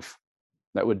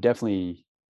definitely,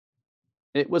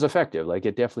 it was effective. Like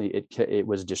it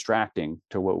was distracting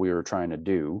to what we were trying to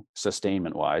do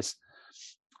sustainment wise,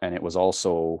 and it was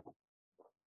also,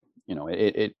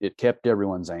 it kept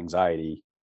everyone's anxiety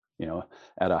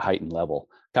at a heightened level,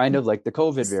 kind of like the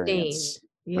COVID variants.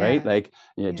 Yeah. Right? Like,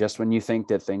 just when you think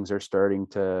that things are starting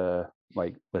to,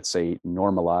 like, let's say,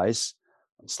 normalize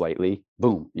slightly,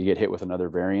 boom, you get hit with another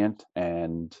variant,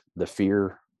 and the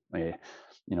fear, they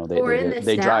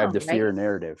drive the fear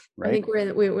narrative, right? I think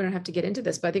we don't have to get into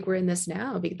this, but I think we're in this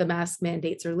now because the mask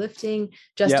mandates are lifting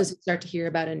just as we start to hear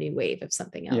about a new wave of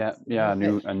something else. A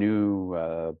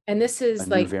new and this is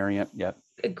like variant.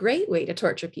 A great way to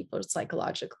torture people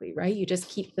psychologically, right? You just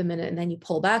keep them in it, and then you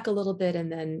pull back a little bit,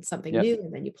 and then something new,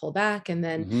 and then you pull back, and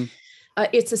then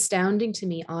it's astounding to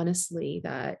me, honestly,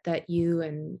 that you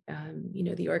and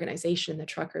the organization, the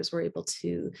truckers, were able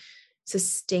to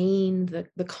sustain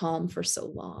the calm for so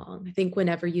long. I think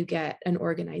whenever you get an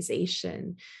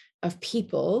organization of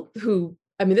people who,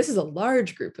 I mean, this is a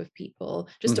large group of people,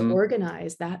 just to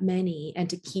organize that many and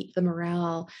to keep the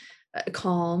morale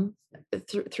calm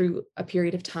through a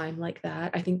period of time like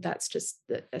that, I think that's just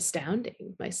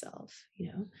astounding myself.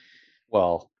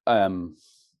 Well,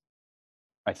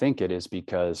 I think it is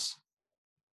because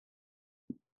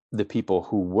the people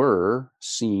who were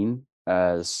seen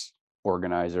as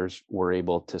organizers were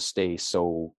able to stay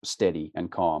so steady and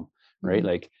calm, right?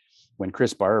 Like when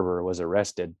Chris Barber was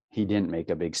arrested, he didn't make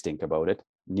a big stink about it.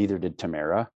 Neither did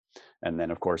Tamara. And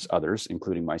then, of course, others,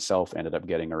 including myself, ended up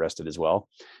getting arrested as well.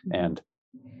 And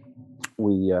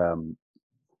we,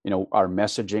 our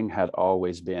messaging had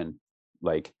always been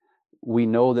like, we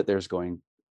know that there's going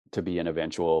to be an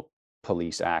eventual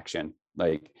police action,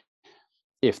 like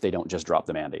if they don't just drop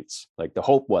the mandates. Like the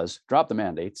hope was drop the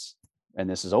mandates and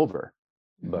this is over.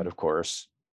 But of course,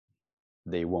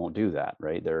 they won't do that,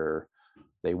 right?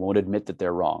 They won't admit that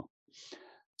they're wrong.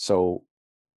 So,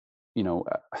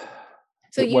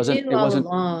 so you knew all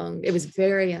along it was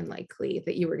very unlikely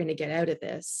that you were going to get out of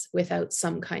this without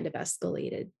some kind of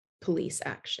escalated police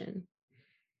action.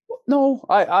 No,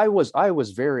 I was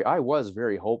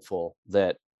very hopeful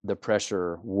that the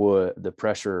pressure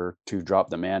to drop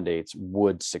the mandates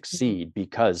would succeed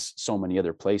because so many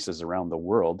other places around the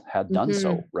world had done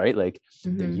so, right? Like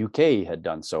the UK had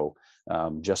done so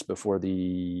just before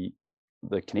the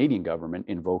Canadian government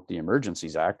invoked the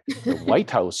Emergencies Act. The White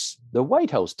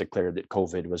House declared that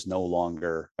COVID was no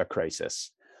longer a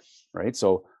crisis, right?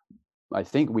 So I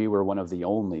think we were one of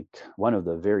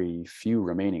the very few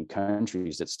remaining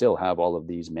countries that still have all of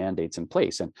these mandates in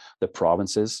place. And the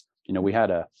provinces, we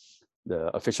had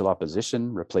the official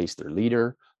opposition replaced their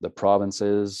leader. The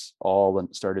provinces all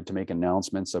started to make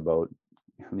announcements about,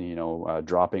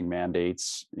 dropping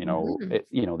mandates. They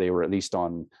were at least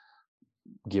on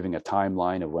giving a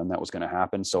timeline of when that was going to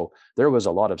happen. So there was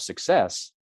a lot of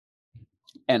success.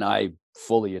 And I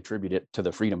fully attribute it to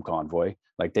the Freedom Convoy.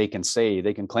 Like they can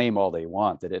claim all they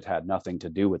want that it had nothing to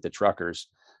do with the truckers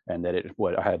and that it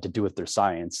had to do with their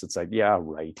science. It's like, yeah,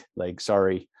 right. Like,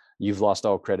 sorry, you've lost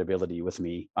all credibility with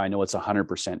me. I know it's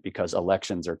 100% because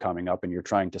elections are coming up and you're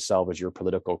trying to salvage your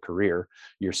political career.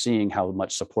 You're seeing how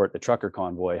much support the trucker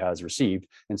convoy has received.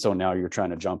 And so now you're trying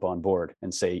to jump on board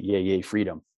and say, yay, yay,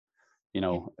 freedom,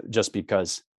 just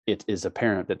because it is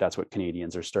apparent that that's what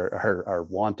Canadians are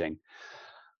wanting.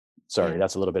 Sorry,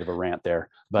 that's a little bit of a rant there,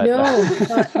 but no,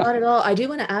 not at all. I do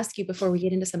want to ask you before we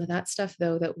get into some of that stuff,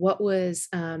 though, that what were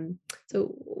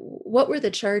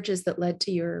the charges that led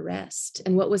to your arrest,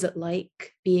 and what was it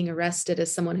like being arrested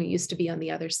as someone who used to be on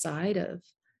the other side of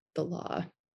the law?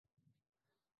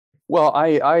 Well,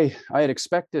 I had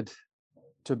expected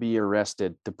to be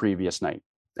arrested the previous night,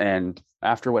 and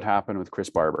after what happened with Chris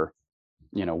Barber,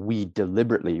 we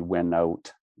deliberately went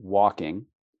out walking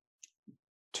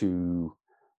to,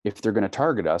 if they're going to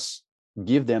target us,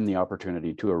 give them the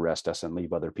opportunity to arrest us and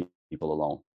leave other people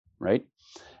alone, right?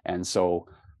 And so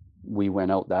we went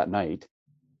out that night,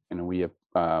 and we,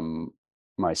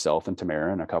 myself and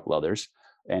Tamara and a couple others,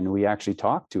 and we actually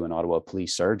talked to an Ottawa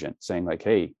police sergeant saying like,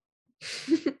 hey,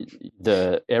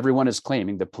 everyone is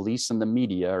claiming, the police and the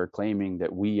media are claiming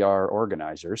that we are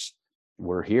organizers.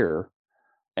 We're here.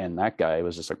 And that guy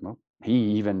was just like, well,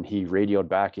 he radioed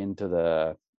back into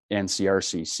the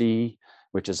NCRCC,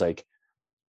 which is like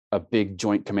a big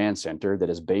joint command center that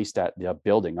is based at the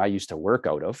building I used to work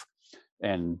out of,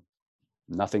 and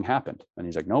nothing happened. And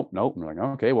he's like, nope. And we're like,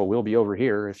 okay, well, we'll be over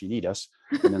here if you need us.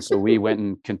 And then so we went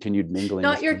and continued mingling.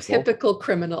 Not your typical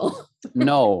criminal.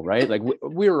 No, right? Like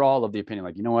we were all of the opinion,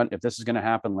 like, you know what, if this is going to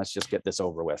happen, let's just get this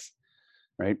over with,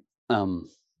 right?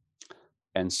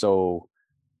 And so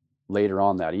later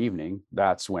on that evening,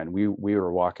 that's when we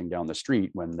were walking down the street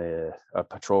when a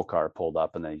patrol car pulled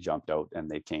up, and they jumped out and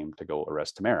they came to go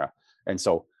arrest Tamara. And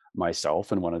so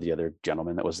myself and one of the other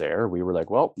gentlemen that was there, we were like,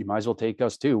 well, you might as well take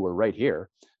us too. We're right here.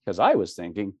 Because I was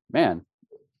thinking, man,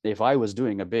 if I was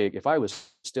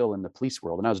still in the police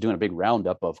world and I was doing a big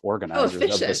roundup of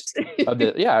organizers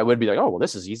I would be like, oh, well,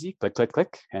 this is easy. Click, click,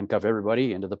 click, handcuff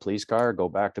everybody into the police car, go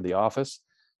back to the office,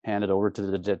 hand it over to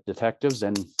the detectives,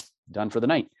 and done for the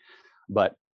night.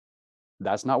 But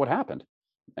that's not what happened.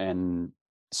 And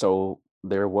so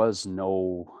there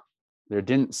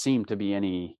didn't seem to be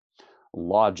any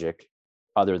logic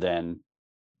other than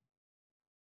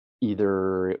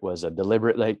either it was a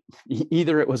deliberate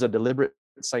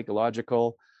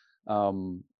psychological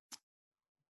an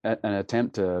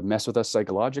attempt to mess with us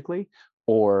psychologically,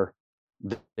 or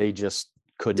they just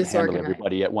couldn't handle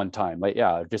everybody at one time. Like,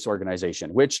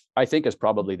 disorganization, which I think is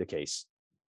probably the case.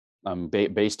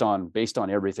 Based on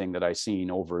everything that I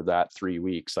seen over that 3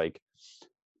 weeks, like,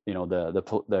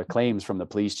 the claims from the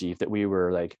police chief that we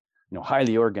were like,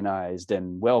 highly organized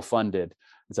and well funded.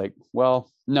 It's like, well,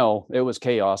 no, it was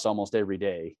chaos almost every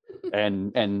day,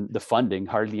 and the funding,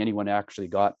 hardly anyone actually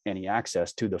got any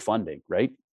access to the funding,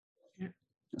 right? Yeah.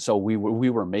 So we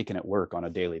were making it work on a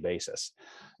daily basis,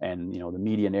 and the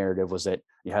media narrative was that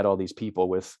you had all these people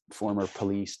with former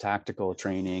police tactical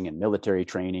training and military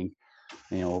training,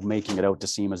 making it out to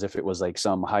seem as if it was like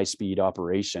some high-speed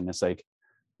operation. It's like,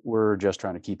 we're just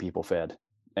trying to keep people fed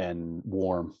and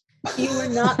warm. You were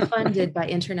not funded by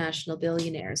international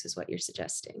billionaires, is what you're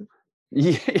suggesting.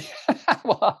 Yeah.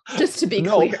 Well, just to be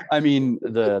clear. I mean,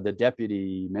 the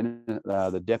deputy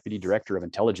director of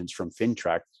intelligence from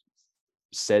FinTrack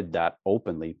said that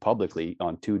openly, publicly,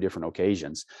 on 2 different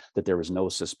occasions, that there was no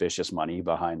suspicious money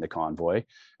behind the convoy,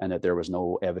 and that there was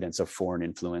no evidence of foreign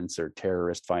influence or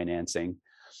terrorist financing,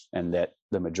 and that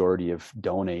the majority of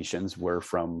donations were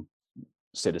from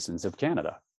citizens of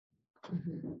Canada.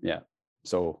 Mm-hmm. Yeah.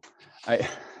 So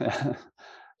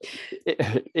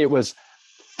it was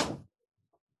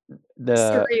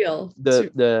surreal.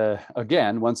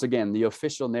 Once again, the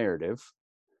official narrative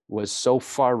was so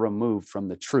far removed from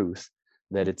the truth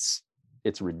that it's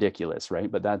ridiculous,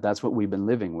 right? But that's what we've been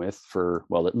living with for,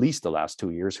 well, at least the last 2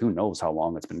 years. Who knows how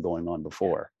long it's been going on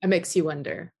before? It makes you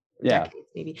wonder. Yeah. Decades,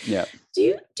 maybe. Yeah. Do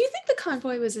you think the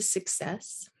convoy was a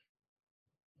success?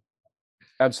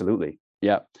 Absolutely.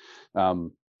 Yeah.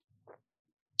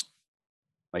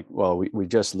 We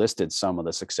just listed some of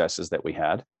the successes that we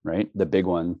had, right? The big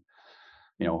one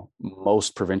You know,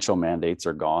 most provincial mandates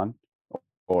are gone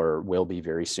or will be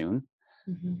very soon.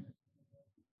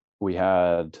 We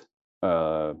had,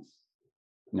 our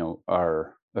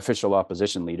official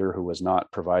opposition leader, who was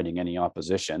not providing any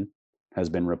opposition, has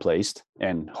been replaced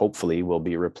and hopefully will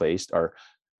be replaced. Or,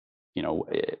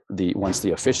 once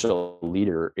the official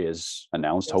leader is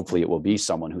announced, hopefully it will be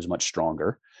someone who's much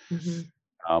stronger.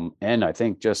 And I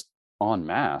think just en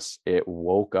masse, it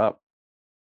woke up,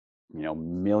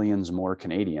 millions more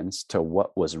Canadians to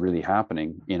what was really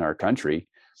happening in our country.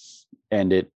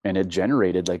 And it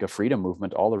generated like a freedom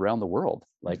movement all around the world.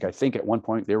 Like, I think at one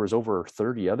point there was over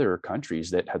 30 other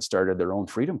countries that had started their own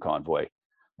Freedom Convoy.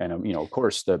 And, of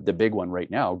course, the big one right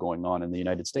now going on in the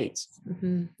United States.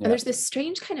 And there's this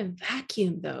strange kind of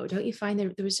vacuum, though, don't you find?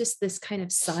 There was just this kind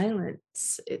of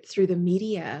silence through the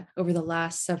media over the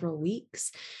last several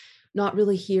weeks, not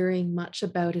really hearing much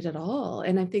about it at all.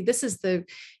 And I think this is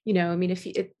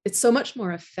it's so much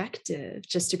more effective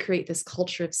just to create this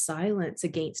culture of silence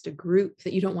against a group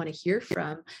that you don't want to hear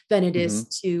from than it is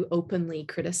to openly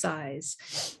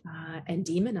criticize and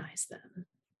demonize them.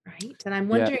 Right. And I'm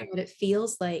wondering what it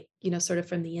feels like, sort of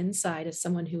from the inside, as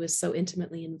someone who is so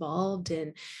intimately involved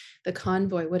in the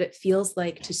convoy, what it feels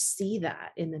like to see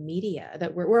that in the media,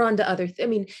 that we're on to other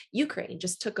Ukraine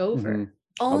just took over.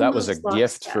 Oh, that was a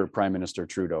gift for Prime Minister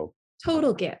Trudeau.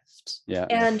 Total gift. Yeah.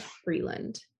 And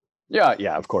Freeland.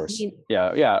 Yeah, of course.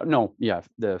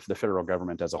 The federal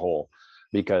government as a whole,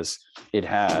 because it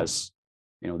has,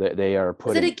 they are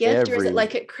putting. Is it a gift or is it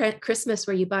like at Christmas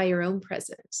where you buy your own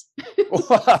present?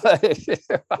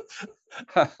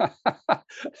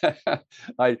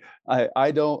 I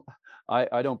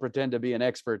don't pretend to be an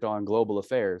expert on global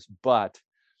affairs, but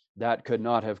that could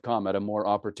not have come at a more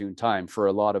opportune time for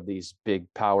a lot of these big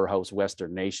powerhouse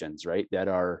Western nations, right? That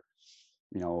are,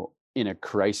 in a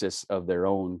crisis of their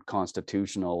own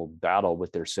constitutional battle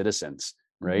with their citizens,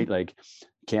 right? Like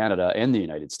Canada and the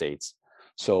United States.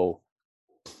 So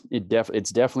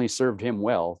it's definitely served him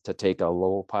well to take a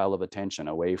low pile of attention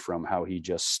away from how he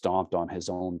just stomped on his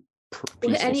own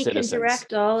peaceful and he citizens. Can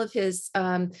direct all of his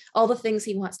all the things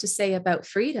he wants to say about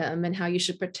freedom and how you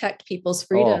should protect people's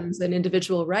freedoms and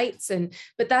individual rights,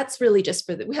 but that's really just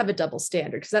for we have a double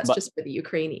standard, because that's just for the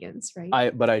Ukrainians, right? I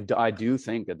do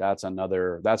think that's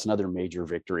another major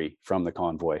victory from the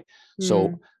convoy.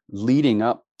 So leading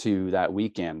up to that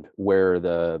weekend where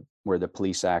the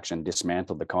police action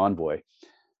dismantled the convoy,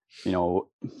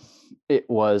 it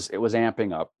was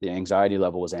amping up. The anxiety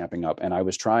level was amping up, and I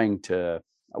was trying to.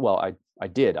 Well, I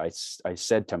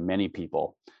said to many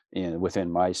people within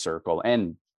my circle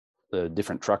and the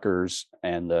different truckers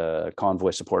and the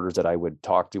convoy supporters that I would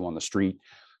talk to on the street,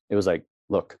 it was like,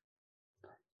 look,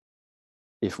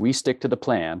 if we stick to the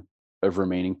plan of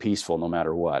remaining peaceful no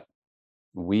matter what,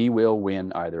 we will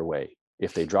win either way.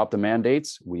 If they drop the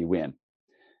mandates, we win.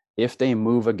 If they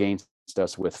move against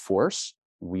us with force,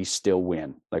 we still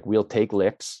win. Like, we'll take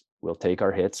licks, we'll take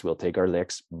our hits, we'll take our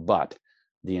licks, but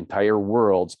the entire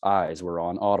world's eyes were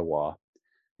on Ottawa,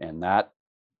 and that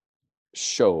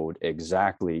showed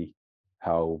exactly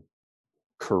how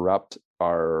corrupt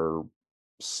our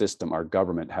system, our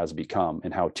government has become,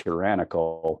 and how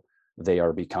tyrannical they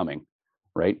are becoming,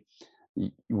 right?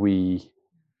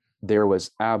 There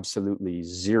was absolutely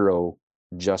zero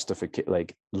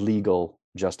legal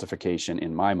justification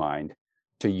in my mind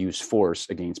to use force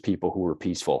against people who were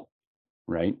peaceful,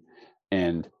 right?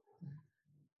 And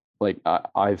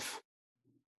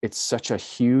it's such a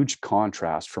huge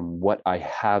contrast from what I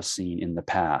have seen in the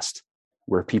past,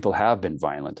 where people have been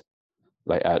violent,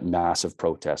 like at massive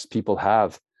protests. People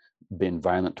have been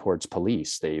violent towards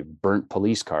police. They've burnt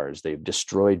police cars. They've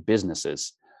destroyed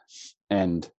businesses.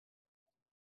 And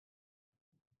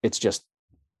it's just,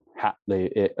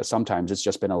 sometimes it's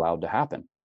just been allowed to happen.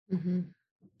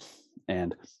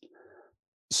 And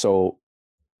so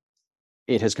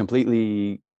it has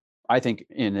completely, I think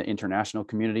in the international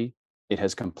community, it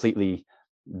has completely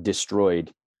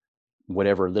destroyed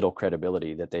whatever little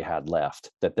credibility that they had left,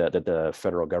 that the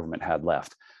federal government had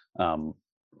left. And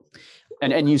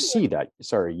you see that,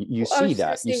 you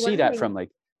see that from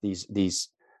like these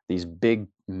big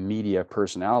media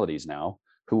personalities now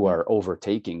who are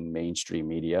overtaking mainstream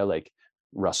media, like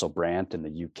Russell Brand in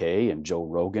the UK and Joe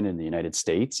Rogan in the United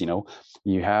States.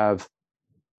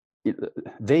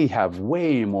 They have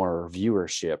way more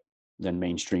viewership than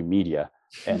mainstream media,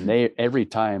 and every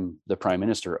time the prime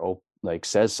minister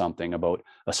says something about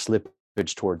a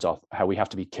slippage towards how we have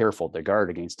to be careful to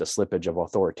guard against a slippage of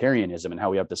authoritarianism and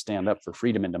how we have to stand up for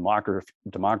freedom and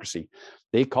democracy,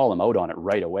 they call him out on it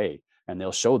right away, and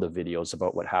they'll show the videos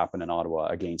about what happened in Ottawa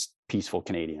against peaceful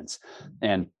Canadians.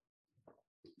 And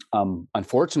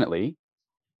Unfortunately,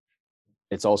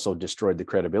 it's also destroyed the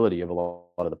credibility of a lot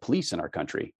of the police in our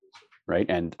country, right?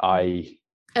 And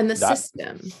the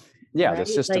system, yeah, right? the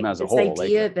system Like as a this whole,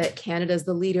 idea that Canada is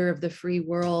the leader of the free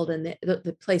world and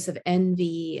the place of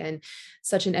envy and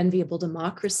such an enviable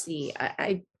democracy.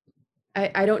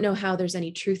 I don't know how there's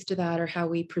any truth to that or how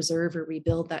we preserve or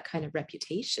rebuild that kind of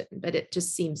reputation, but it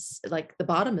just seems like the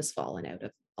bottom has fallen out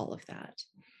of all of that.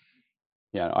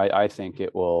 yeah, I think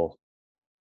it will.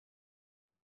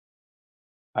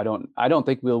 I don't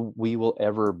think we will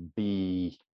ever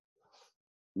be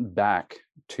back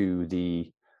to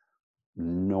the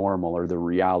normal or the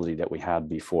reality that we had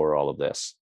before all of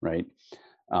this, right?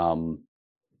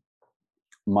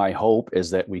 My hope is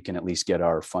that we can at least get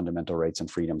our fundamental rights and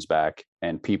freedoms back,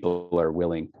 and people are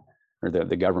willing, or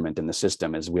the government and the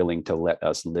system is willing to let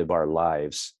us live our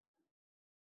lives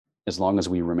as long as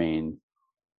we remain,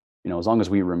 as long as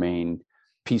we remain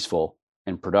peaceful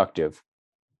and productive.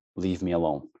 Leave me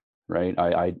alone, right?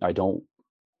 I don't.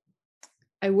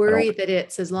 I worry that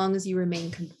it's as long as you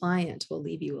remain compliant, we'll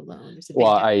leave you alone.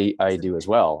 Well, I do as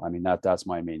well. I mean, that's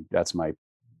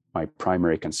my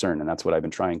primary concern, and that's what I've been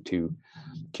trying to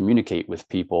communicate with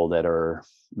people that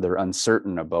they're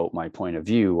uncertain about my point of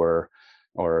view,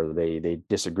 or they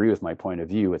disagree with my point of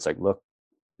view. It's like, look,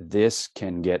 this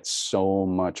can get so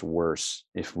much worse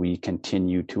if we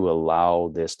continue to allow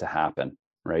this to happen,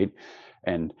 right?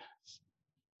 And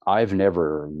I've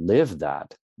never lived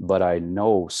that, but I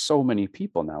know so many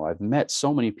people now. I've met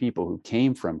so many people who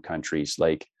came from countries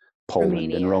like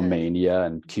Poland and Romania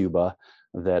and Cuba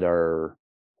that are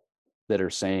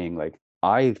saying, like,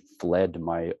 I fled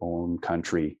my own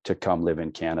country to come live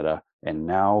in Canada, and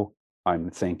now I'm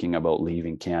thinking about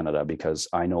leaving Canada because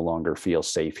I no longer feel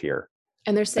safe here.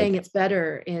 And they're saying it's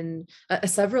better in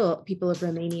several people of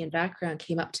Romanian background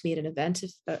came up to me at an event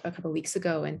a couple of weeks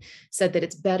ago and said that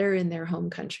it's better in their home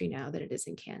country now than it is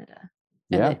in Canada.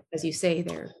 And that, as you say,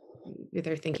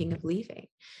 they're thinking of leaving.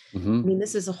 Mm-hmm. I mean,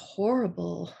 this is a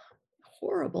horrible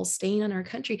stain on our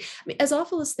country. I mean, as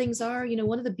awful as things are,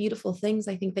 one of the beautiful things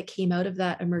I think that came out of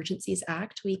that Emergencies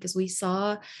Act week is we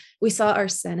saw our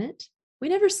Senate. We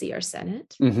never see our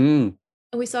Senate. Mm-hmm.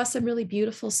 And we saw some really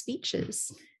beautiful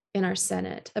speeches in our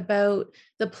Senate about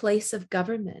the place of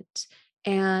government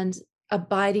and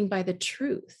abiding by the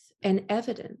truth and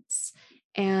evidence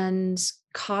and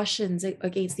cautions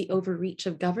against the overreach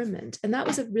of government. And that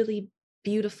was a really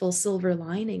beautiful silver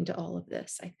lining to all of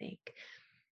this, I think.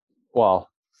 Well,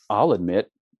 I'll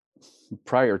admit,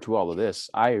 prior to all of this,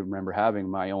 I remember having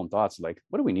my own thoughts, like,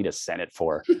 what do we need a Senate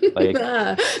for? Like,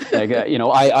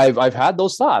 I've had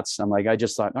those thoughts. I'm like, I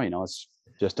just thought, no, it's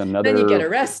just another. Then you get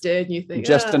arrested. And you think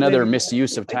just another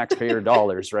misuse of taxpayer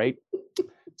dollars, right?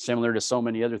 Similar to so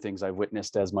many other things I've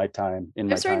witnessed as my time in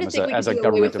my time as a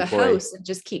government employee. House and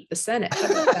just keep the Senate.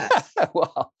 How about that?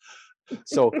 Well,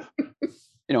 so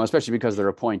especially because they're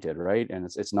appointed, right? And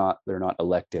it's not, they're not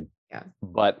elected. Yeah.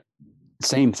 But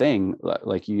same thing,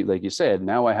 like you said,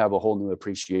 now I have a whole new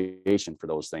appreciation for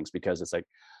those things, because it's like,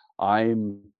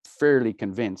 I'm fairly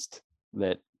convinced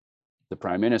that the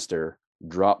Prime Minister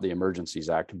dropped the Emergencies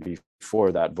Act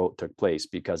before that vote took place,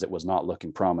 because it was not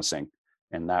looking promising,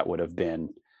 and that would have been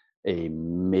a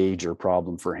major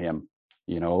problem for him,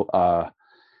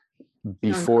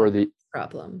 before the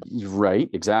problem. Right,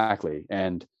 exactly.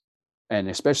 And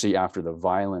especially after the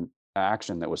violent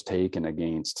action that was taken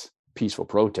against peaceful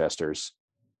protesters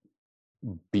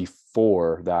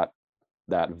before that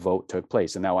vote took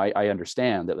place. And now I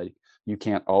understand that, like, you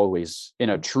can't always, in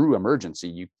a true emergency,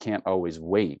 you can't always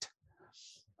wait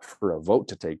for a vote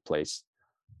to take place,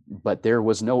 but there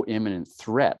was no imminent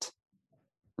threat,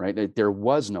 right? There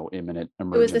was no imminent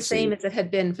emergency. It was the same as it had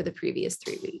been for the previous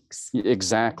 3 weeks.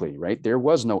 Exactly, right? There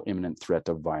was no imminent threat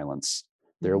of violence.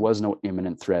 There was no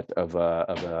imminent threat of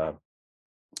a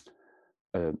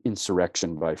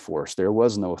insurrection by force. There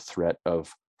was no threat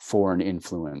of foreign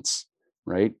influence,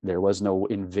 right? There was no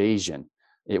invasion.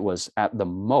 It was at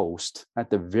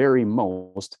the very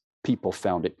most, people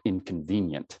found it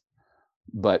inconvenient.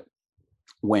 But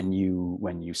when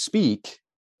you speak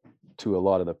to a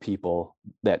lot of the people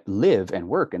that live and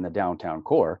work in the downtown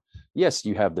core, yes,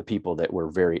 you have the people that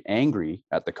were very angry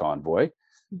at the convoy,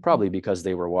 probably because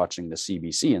they were watching the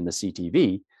CBC and the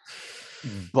CTV,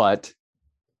 but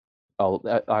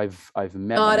I've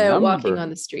met not out walking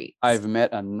on the streets. I've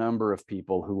met a number of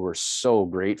people who were so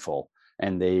grateful,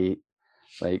 and they,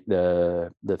 like,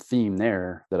 the theme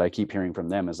there that I keep hearing from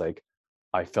them is like,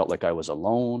 I felt like I was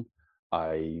alone.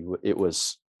 It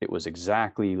was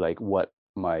exactly like what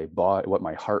my body, what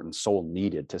my heart and soul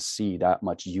needed to see that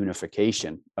much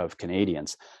unification of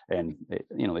Canadians. And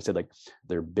they said like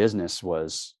their business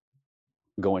was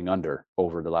going under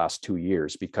over the last 2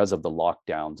 years because of the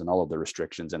lockdowns and all of the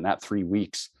restrictions. And that 3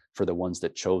 weeks for the ones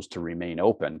that chose to remain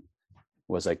open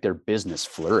was like their business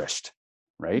flourished,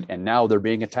 right? And now they're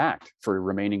being attacked for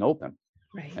remaining open,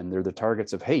 Right. and they're the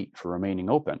targets of hate for remaining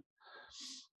open,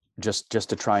 just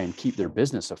to try and keep their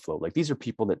business afloat. Like these are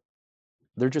people that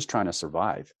they're just trying to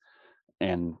survive.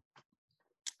 And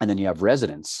then you have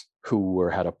residents who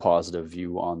had a positive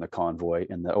view on the convoy,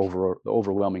 and the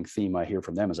overwhelming theme I hear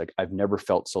from them is like, I've never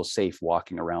felt so safe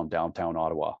walking around downtown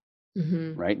Ottawa.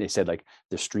 Right? They said like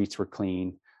the streets were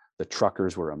clean, the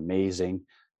truckers were amazing.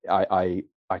 I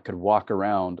could walk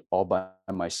around all by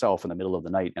myself in the middle of the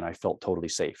night and I felt totally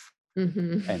safe.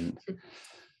 And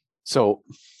so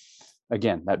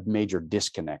again, that major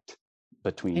disconnect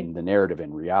between the narrative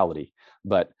and reality.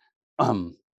 But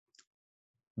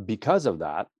because of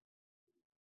that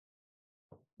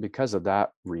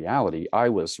reality, I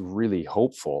was really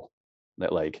hopeful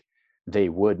that like they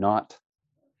would not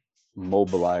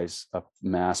mobilize a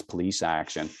mass police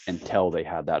action until they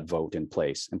had that vote in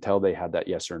place, until they had that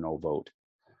yes or no vote.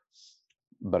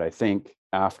 But I think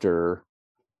after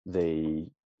they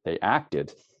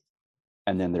acted,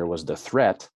 and then there was the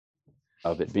threat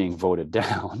of it being voted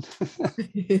down,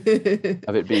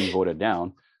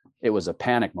 it was a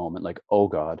panic moment. Like, oh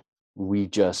God, we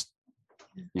just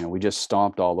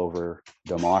stomped all over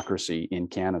democracy in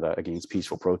Canada against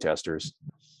peaceful protesters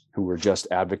who were just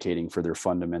advocating for their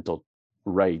fundamental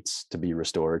rights to be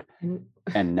restored.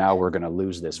 And now we're going to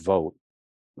lose this vote.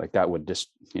 Like that would just,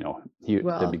 the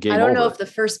game I don't know over. if the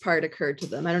first part occurred to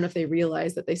them. I don't know if they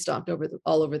realized that they stomped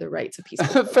all over the rights of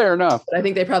peaceful. Fair enough. But I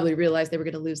think they probably realized they were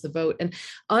going to lose the vote. And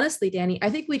honestly, Danny, I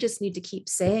think we just need to keep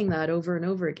saying that over and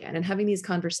over again and having these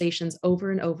conversations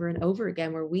over and over and over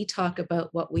again, where we talk about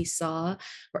what we saw,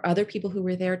 or other people who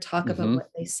were there talk about what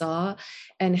they saw,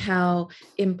 and how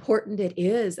important it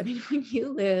is. I mean, when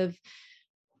you live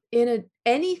in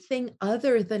anything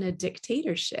other than a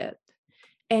dictatorship,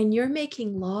 and you're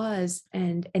making laws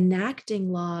and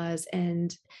enacting laws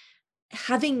and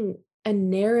having a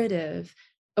narrative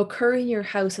occur in your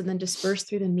house and then disperse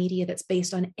through the media that's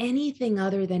based on anything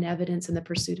other than evidence and the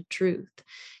pursuit of truth,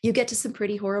 you get to some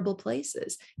pretty horrible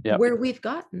places where we've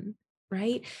gotten,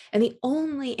 right? And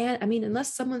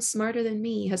unless someone smarter than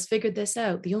me has figured this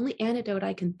out, the only antidote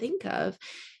I can think of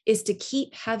is to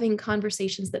keep having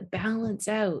conversations that balance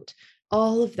out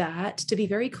all of that, to be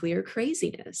very clear,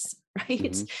 craziness,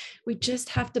 right? We just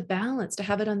have to balance, to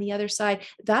have it on the other side.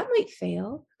 That might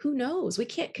fail. Who knows? We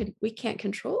can't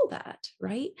control that,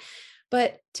 right?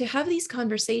 But to have these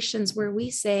conversations where we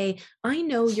say, I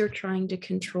know you're trying to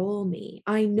control me.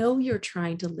 I know you're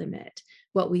trying to limit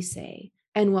what we say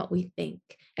and what we think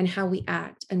and how we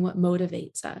act and what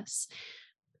motivates us.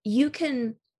 You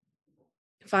can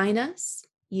fine us.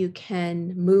 You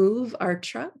can move our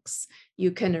trucks.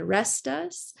 You can arrest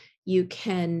us. You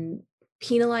can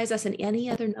penalize us in any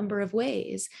other number of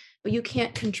ways, but you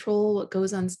can't control what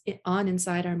goes on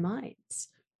inside our minds.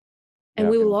 And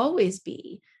we will always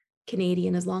be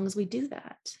Canadian as long as we do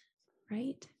that,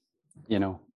 right?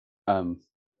 A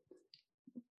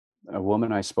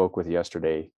woman I spoke with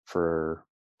yesterday for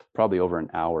probably over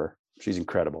an hour, she's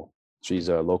incredible. She's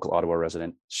a local Ottawa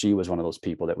resident. She was one of those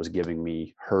people that was giving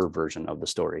me her version of the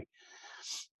story.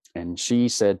 And she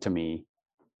said to me,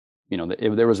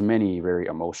 there was many very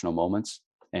emotional moments.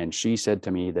 And she said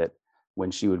to me that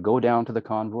when she would go down to the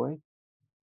convoy,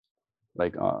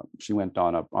 like she went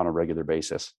on a regular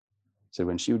basis. So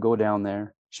when she would go down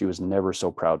there, she was never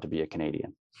so proud to be a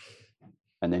Canadian.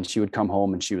 And then she would come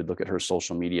home and she would look at her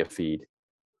social media feed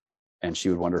and she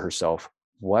would wonder herself,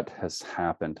 what has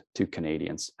happened to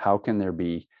Canadians? How can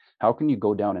you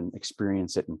go down and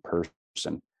experience it in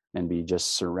person and be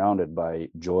just surrounded by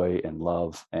joy and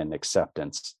love and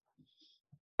acceptance?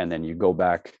 And then you go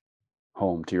back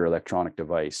home to your electronic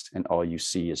device and all you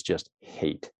see is just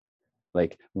hate,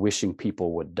 like wishing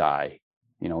people would die,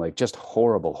 like just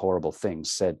horrible, horrible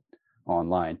things said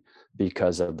online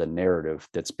because of the narrative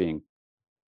that's being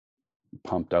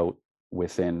pumped out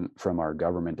from our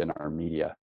government and our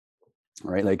media.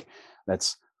 Right? Like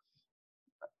it's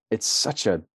such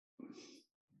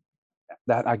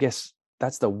I guess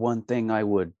that's the one thing I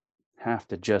would have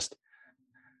to just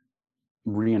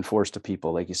reinforce to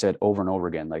people, like you said, over and over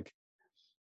again. Like,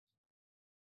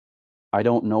 I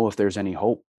don't know if there's any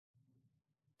hope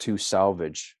to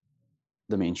salvage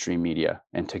the mainstream media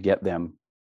and to get them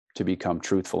to become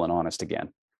truthful and honest again.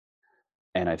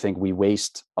 And I think we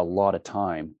waste a lot of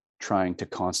time trying to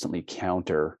constantly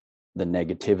counter the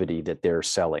negativity that they're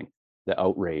selling, the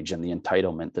outrage and the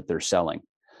entitlement that they're selling.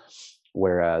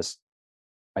 Whereas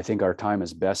I think our time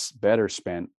is better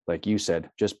spent, like you said,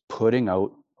 just putting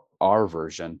out our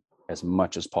version as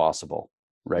much as possible,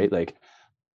 right? Like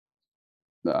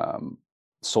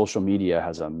social media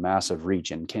has a massive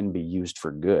reach and can be used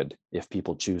for good if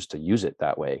people choose to use it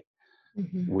that way.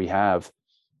 Mm-hmm.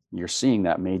 You're seeing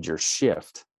that major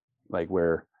shift, like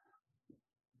where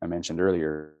I mentioned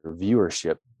earlier,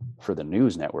 viewership for the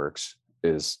news networks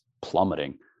is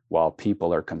plummeting while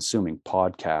people are consuming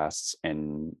podcasts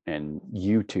and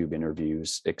YouTube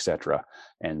interviews, etc.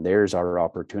 And there's our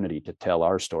opportunity to tell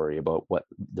our story about what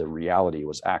the reality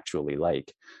was actually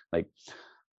like. Like,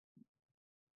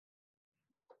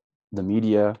 the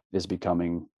media is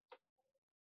becoming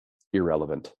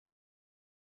irrelevant,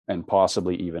 and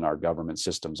possibly even our government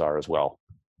systems are as well,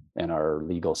 and our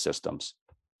legal systems.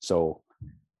 So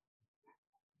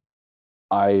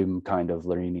I'm kind of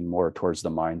leaning more towards the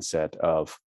mindset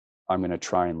of, I'm going to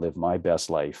try and live my best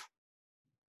life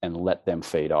and let them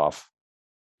fade off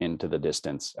into the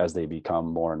distance as they become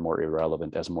more and more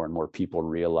irrelevant, as more and more people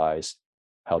realize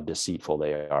how deceitful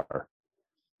they are,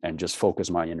 and just focus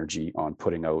my energy on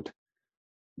putting out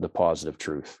the positive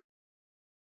truth.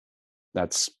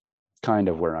 That's kind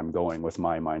of where I'm going with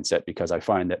my mindset, because I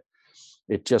find that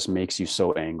it just makes you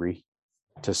so angry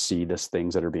to see these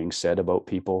things that are being said about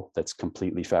people that's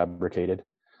completely fabricated.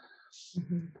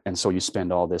 Mm-hmm. And so you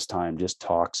spend all this time just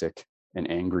toxic and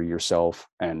angry yourself,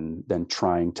 and then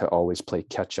trying to always play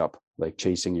catch up, like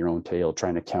chasing your own tail,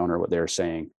 trying to counter what they're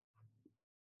saying.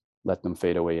 Let them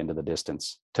fade away into the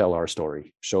distance. Tell our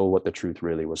story. Show what the truth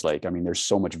really was like. I mean, there's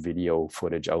so much video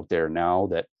footage out there now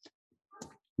that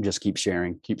just keep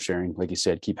sharing. Like you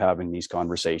said, keep having these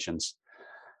conversations.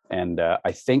 And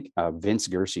I think Vince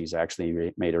Gersey's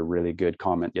actually made a really good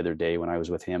comment the other day when I was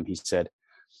with him. He said,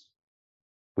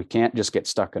 we can't just get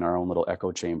stuck in our own little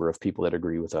echo chamber of people that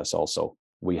agree with us also.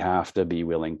 We have to be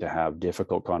willing to have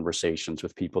difficult conversations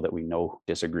with people that we know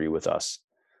disagree with us.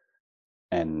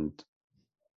 And,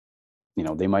 you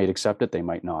know, they might accept it, they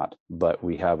might not, but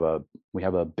we have a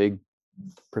big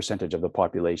percentage of the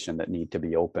population that need to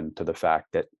be open to the fact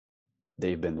that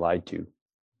they've been lied to.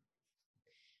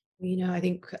 You know, I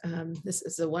think this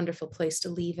is a wonderful place to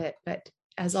leave it, but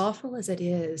as awful as it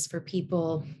is for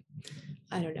people,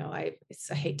 I don't know, I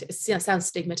hate to, it sounds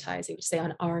stigmatizing to say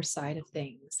on our side of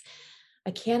things.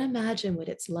 I can't imagine what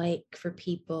it's like for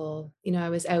people. You know, I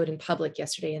was out in public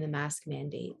yesterday and the mask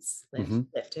mandates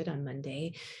lifted on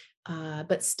Monday.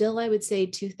 But still, I would say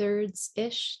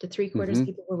 2/3-ish to 3/4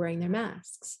 people were wearing their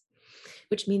masks,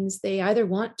 which means they either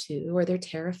want to or they're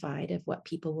terrified of what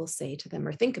people will say to them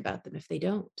or think about them if they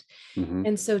don't.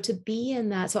 And so to be in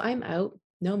that, so I'm out,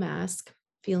 no mask,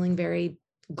 feeling very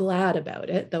glad about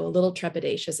it, though a little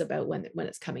trepidatious about when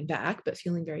it's coming back, but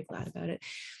feeling very glad about it.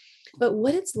 But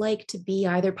what it's like to be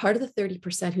either part of the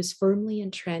 30% who's firmly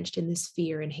entrenched in this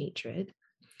fear and hatred,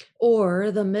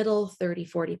 or the middle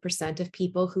 30-40% of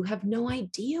people who have no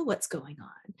idea what's going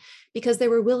on because they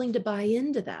were willing to buy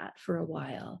into that for a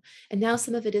while. And now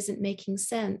some of it isn't making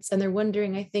sense. And they're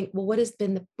wondering, I think, well,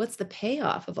 what's the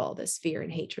payoff of all this fear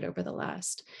and hatred over the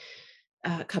last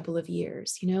couple of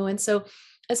years, you know? And so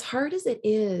as hard as it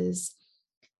is,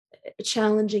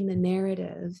 challenging the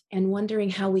narrative and wondering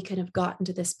how we could have gotten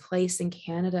to this place in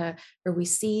Canada where we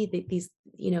see that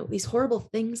these horrible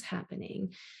things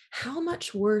happening. How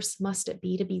much worse must it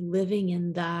be to be living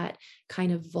in that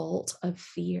kind of vault of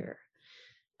fear,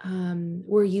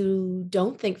 where you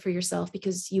don't think for yourself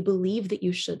because you believe that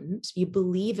you shouldn't, you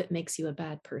believe it makes you a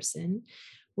bad person,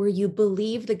 where you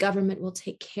believe the government will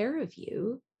take care of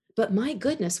you. But my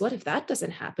goodness, what if that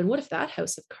doesn't happen? What if that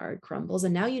house of cards crumbles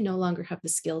and now you no longer have the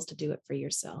skills to do it for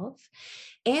yourself?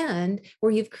 And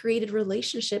where you've created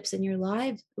relationships in your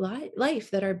life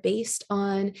that are based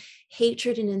on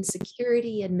hatred and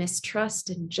insecurity and mistrust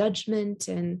and judgment.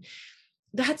 And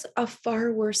that's a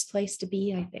far worse place to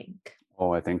be, I think.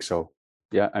 Oh, I think so.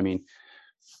 Yeah. I mean,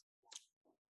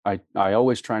 I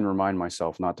always try and remind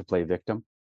myself not to play victim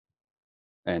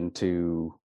and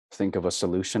to think of a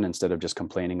solution instead of just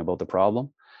complaining about the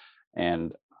problem.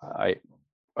 And I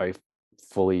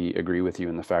fully agree with you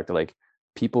in the fact that, like,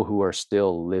 people who are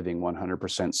still living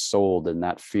 100% sold in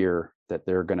that fear that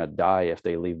they're going to die if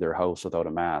they leave their house without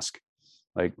a mask,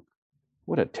 like,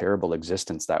 what a terrible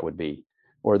existence that would be.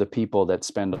 Or the people that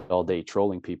spend all day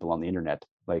trolling people on the internet,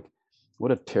 like,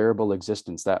 what a terrible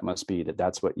existence that must be,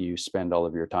 that's what you spend all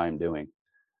of your time doing.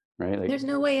 Right? Like, there's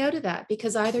no way out of that,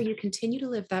 because either you continue to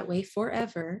live that way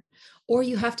forever, or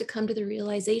you have to come to the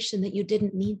realization that you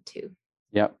didn't need to.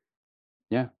 Yeah.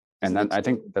 And then I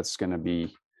think that's going to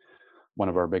be one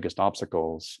of our biggest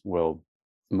obstacles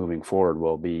moving forward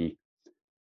will be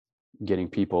getting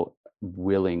people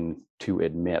willing to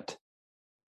admit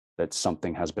that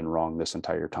something has been wrong this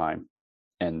entire time,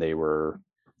 and they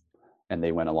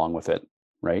went along with it,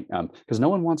 right? Because no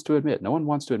one wants to admit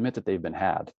that they've been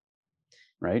had,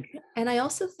 right? And I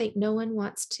also think no one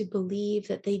wants to believe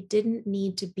that they didn't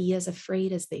need to be as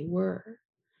afraid as they were.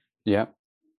 Yeah.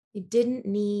 They didn't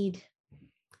need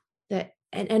that.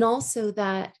 And also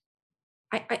that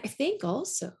I think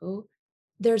also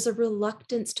there's a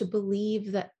reluctance to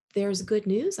believe that there's good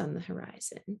news on the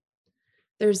horizon.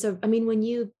 When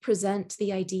you present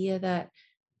the idea that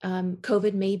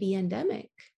COVID may be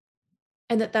endemic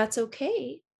and that that's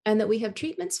okay and that we have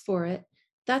treatments for it,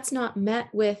 that's not met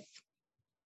with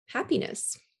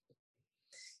happiness.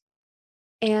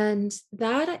 And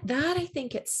that I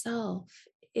think itself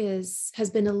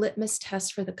has been a litmus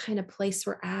test for the kind of place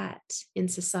we're at in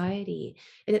society.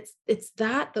 And it's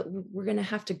that we're going to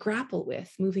have to grapple with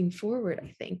moving forward,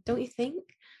 I think. Don't you think?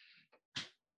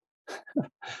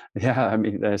 Yeah, I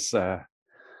mean, there's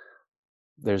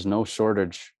no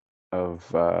shortage of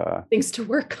Things to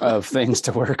work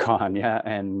on. Yeah,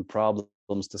 and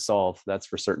problems to solve. That's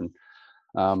for certain.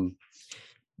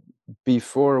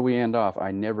 Before we end off,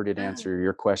 I never did answer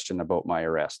your question about my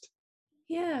arrest.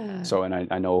 Yeah. So, and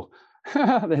I know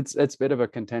it's a bit of a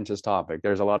contentious topic.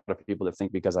 There's a lot of people that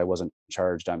think because I wasn't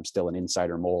charged, I'm still an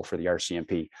insider mole for the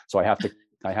RCMP. So I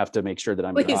have to make sure that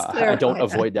I don't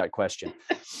avoid that question.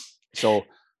 So,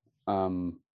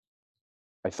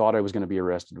 I thought I was going to be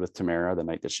arrested with Tamara the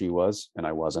night that she was, and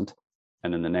I wasn't.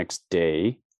 And then the next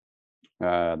day,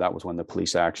 that was when the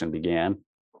police action began.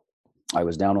 I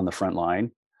was down on the front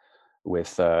line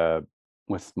with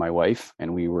my wife,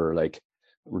 and we're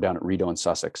down at Rideau in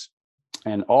Sussex.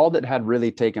 And all that had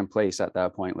really taken place at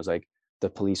that point was like the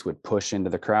police would push into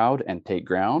the crowd and take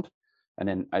ground. And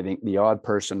then I think the odd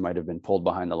person might have been pulled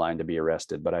behind the line to be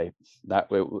arrested. But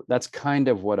that's kind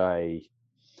of what I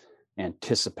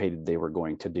anticipated they were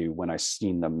going to do when I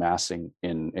seen them massing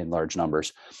in large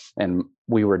numbers. And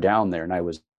we were down there, and I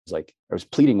was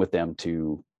pleading with them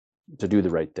to do the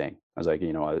right thing. I was like,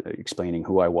 explaining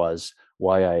who I was,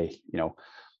 why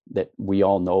that we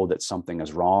all know that something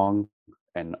is wrong,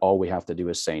 and all we have to do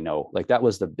is say no. Like, that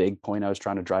was the big point I was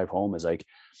trying to drive home, is like,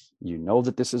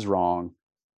 that this is wrong.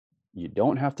 You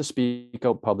don't have to speak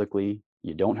out publicly.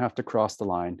 You don't have to cross the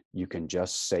line. You can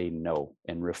just say no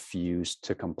and refuse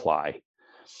to comply.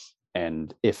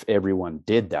 And if everyone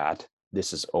did that,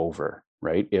 this is over,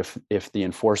 right? If the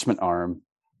enforcement arm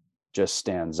just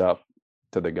stands up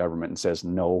to the government and says,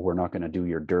 no, we're not going to do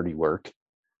your dirty work,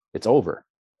 it's over.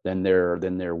 Then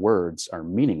their words are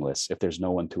meaningless if there's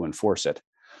no one to enforce it.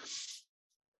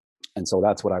 And so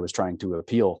that's what I was trying to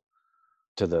appeal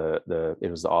to it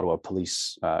was the Ottawa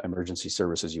Police Emergency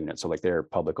Services Unit, so like their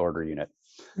public order unit.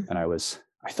 Mm-hmm. And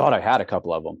I thought I had a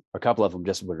couple of them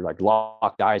just were like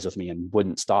locked eyes with me and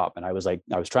wouldn't stop. And I was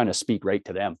trying to speak right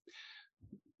to them,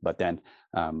 but then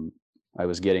I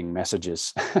was getting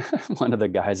messages. One of the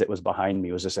guys that was behind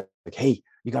me was just like, hey,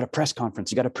 you got a press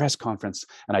conference.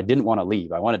 And I didn't want to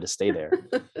leave. I wanted to stay there,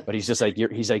 but he's just like,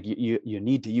 you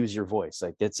need to use your voice.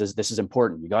 Like, this is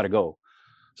important. You got to go.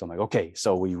 So I'm like, okay.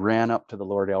 So we ran up to the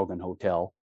Lord Elgin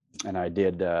Hotel, and I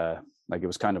did it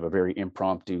was kind of a very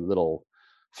impromptu little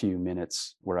few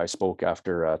minutes where I spoke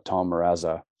after Tom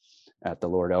Maraza at the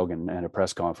Lord Elgin and a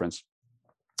press conference.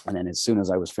 And then as soon as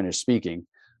I was finished speaking,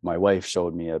 my wife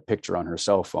showed me a picture on her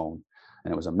cell phone,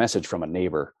 and it was a message from a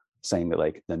neighbor saying that,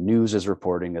 like, the news is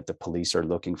reporting that the police are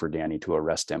looking for Danny to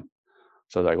arrest him.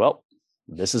 So I was like, well,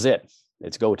 this is it.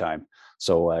 It's go time.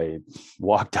 So I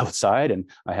walked outside, and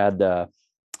I had,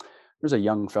 there's a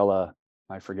young fella,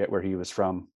 I forget where he was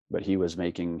from, but he's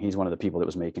one of the people that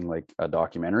was making like a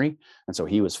documentary. And so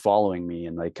he was following me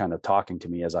and like kind of talking to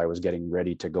me as I was getting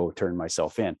ready to go turn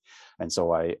myself in. And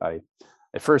so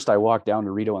at first I walked down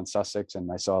to Rideau in Sussex,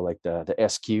 and I saw like the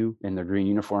SQ in their green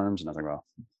uniforms, and I was like, well,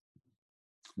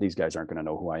 these guys aren't going to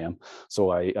know who I am.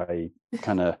 So I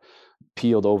kind of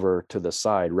peeled over to the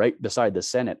side, right beside the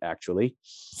Senate, actually.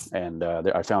 And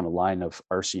I found a line of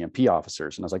RCMP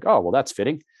officers, and I was like, oh, well, that's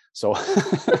fitting. So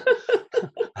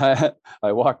I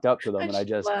walked up to them, and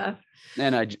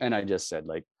I just said,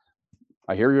 like,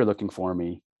 I hear you're looking for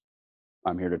me.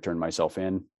 I'm here to turn myself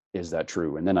in. Is that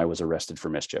true? And then I was arrested for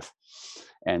mischief.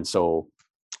 And so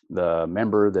the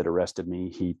member that arrested me,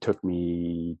 he took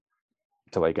me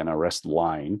to like an arrest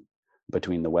line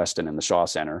between the Westin and the Shaw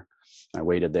Center. I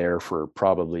waited there for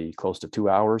probably close to 2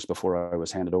 hours before I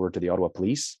was handed over to the Ottawa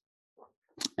Police.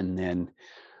 And then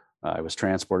I was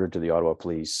transported to the Ottawa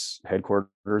Police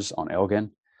headquarters on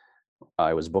Elgin.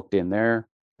 I was booked in there.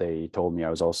 they told me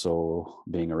I was also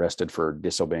being arrested for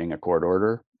disobeying a court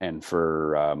order and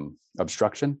for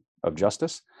obstruction of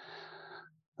justice.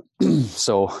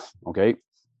 So, okay,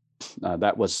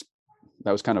 that was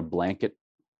kind of blanket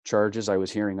charges I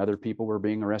was hearing other people were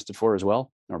being arrested for as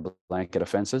well, or blanket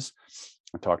offenses.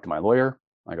 I talked to my lawyer.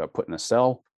 I got put in a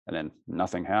cell, and then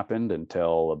nothing happened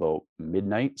until about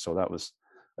midnight. So that was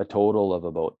a total of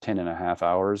about 10 and a half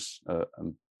hours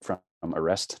from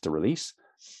arrest to release.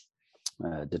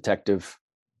 Detective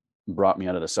brought me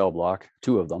out of the cell block,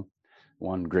 two of them,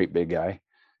 one great big guy,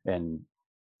 and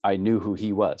I knew who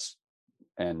he was.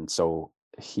 And so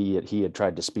he had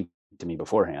tried to speak to me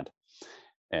beforehand.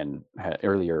 And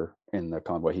earlier in the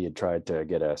convoy, he had tried to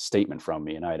get a statement from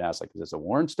me. And I had asked, like, is this a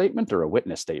warrant statement or a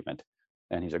witness statement?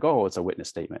 And he's like, oh, it's a witness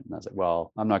statement. And I was like,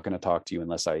 well, I'm not going to talk to you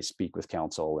unless I speak with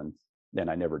counsel. And then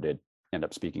I never did end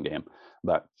up speaking to him.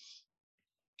 But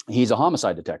he's a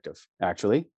homicide detective,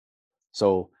 actually.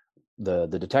 So the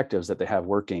detectives that they have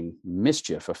working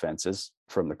mischief offenses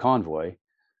from the convoy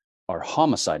are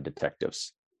homicide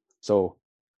detectives. So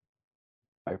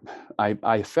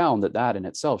I found that in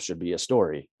itself should be a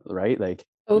story, right? Like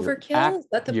Overkill? Is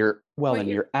that the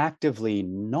you're actively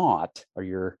not, or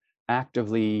you're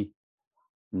actively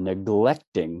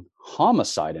neglecting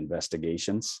homicide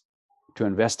investigations to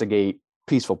investigate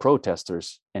peaceful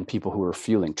protesters and people who are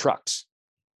fueling trucks.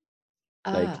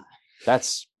 Like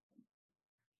that's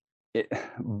it.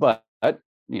 But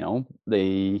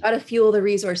they gotta fuel the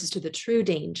resources to the true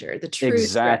danger, the true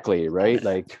exactly threat. Right.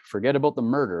 Like forget about the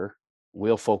murder.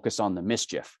 We'll focus on the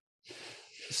mischief.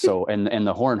 So and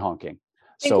the horn honking.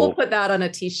 I think we'll put that on a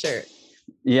t-shirt.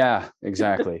 Yeah,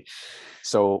 exactly.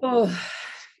 So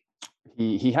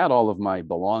he had all of my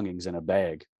belongings in a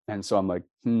bag. And so I'm like,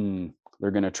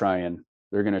 they're gonna try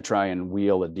and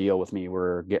wheel a deal with me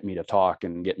where get me to talk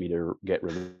and get me to get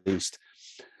released.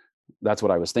 That's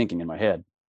what I was thinking in my head.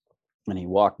 And he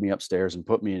walked me upstairs and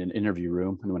put me in an interview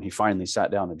room. And when he finally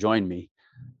sat down to join me,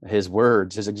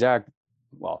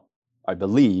 I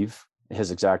believe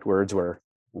his exact words were,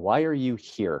 "Why are you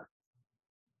here?"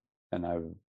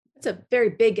 And it's a very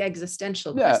big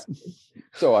existential question.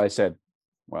 So I said,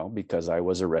 well, because I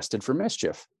was arrested for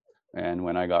mischief. And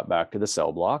when I got back to the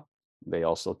cell block, they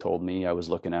also told me I was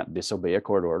looking at disobey a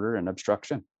court order and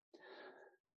obstruction.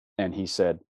 And he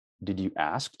said, "Did you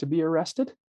ask to be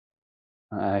arrested?"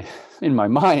 In my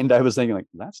mind, I was thinking, like,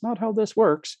 that's not how this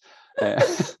works. And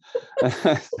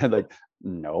like,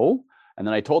 no. And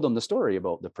then I told him the story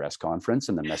about the press conference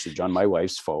and the message on my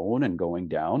wife's phone and going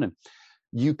down. And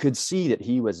you could see that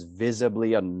he was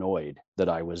visibly annoyed that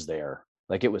I was there.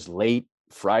 Like it was late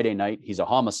Friday night. He's a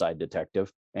homicide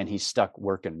detective and he's stuck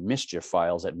working mischief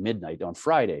files at midnight on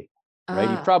Friday, right?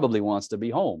 He probably wants to be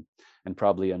home and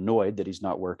probably annoyed that he's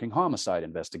not working homicide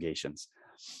investigations.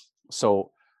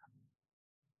 So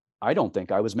I don't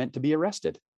think I was meant to be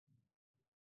arrested.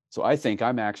 So I think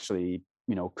I'm actually,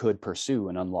 could pursue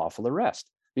an unlawful arrest,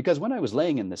 because when I was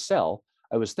laying in the cell,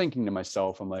 I was thinking to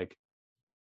myself, I'm like,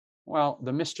 well,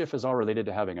 the mischief is all related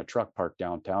to having a truck parked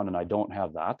downtown, and I don't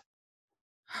have that.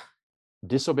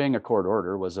 Disobeying a court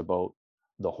order was about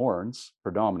the horns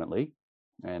predominantly,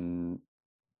 and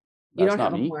that's you don't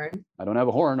not have me. A horn. I don't have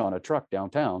a horn on a truck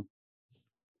downtown.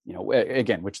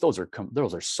 Again, which those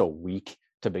are so weak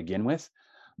to begin with,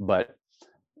 but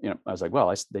I was like, well,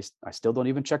 I still don't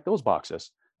even check those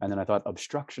boxes. And then I thought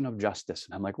obstruction of justice,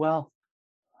 and I'm like, well,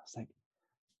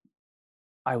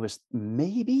 I was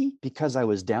maybe because I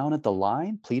was down at the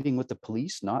line pleading with the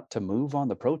police not to move on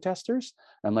the protesters.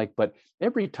 I'm like, but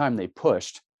every time they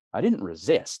pushed, I didn't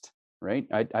resist, right?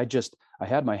 I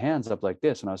had my hands up like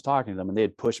this and I was talking to them and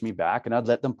they'd push me back and I'd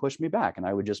let them push me back and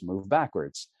I would just move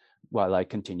backwards while I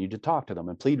continued to talk to them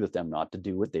and plead with them not to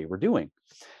do what they were doing.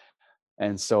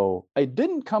 And so it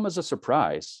didn't come as a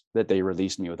surprise that they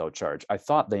released me without charge. I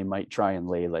thought they might try and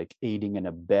lay like aiding and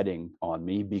abetting on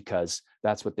me because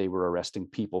that's what they were arresting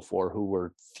people for who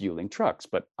were fueling trucks,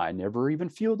 but I never even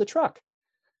fueled the truck.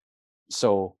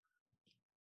 So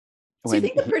you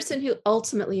think the person who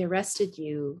ultimately arrested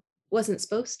you wasn't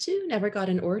supposed to, never got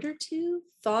an order to,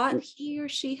 thought he or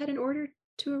she had an order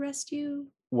to arrest you?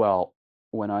 Well,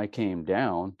 when I went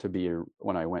down to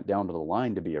the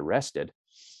line to be arrested,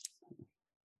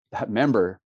 that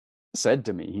member said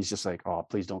to me, he's just like, "Oh,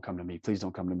 please don't come to me. Please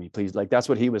don't come to me. Please." Like, that's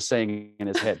what he was saying in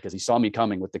his head because he saw me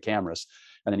coming with the cameras.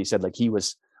 And then he said, like,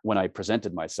 when I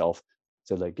presented myself,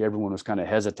 said like everyone was kind of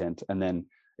hesitant. And then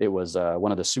it was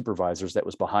one of the supervisors that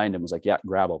was behind him was like, "Yeah,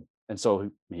 grab him." And so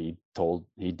he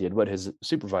did what his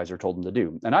supervisor told him to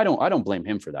do. And I don't blame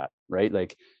him for that, right?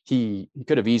 Like he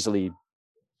could have easily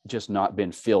just not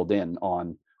been filled in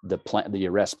on the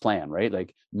arrest plan, right?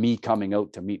 Like me coming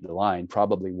out to meet the line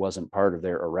probably wasn't part of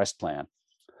their arrest plan.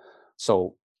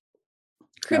 So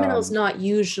criminals not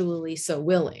usually so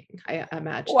willing, I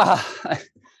imagine. Well,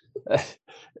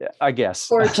 I guess.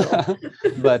 Cordial.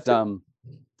 But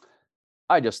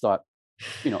I just thought,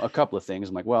 a couple of things.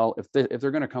 I'm like, well, if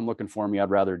they're going to come looking for me,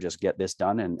 I'd rather just get this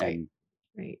done and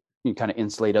right. you kind of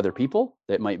insulate other people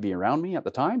that might be around me at the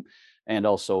time. And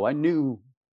also I knew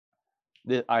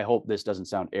that, I hope this doesn't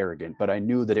sound arrogant, but I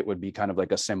knew that it would be kind of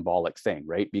like a symbolic thing,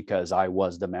 right? Because I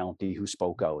was the Mountie who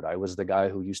spoke out. I was the guy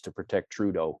who used to protect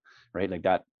Trudeau, right? Like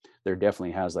that, there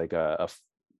definitely has like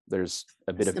there's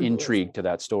a bit of intrigue to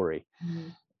that story. Mm-hmm.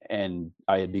 And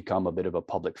I had become a bit of a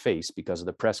public face because of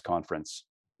the press conferences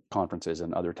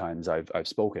and other times I've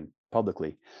spoken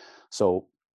publicly. So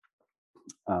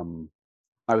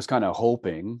I was kind of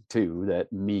hoping too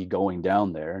that me going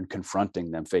down there and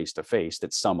confronting them face to face,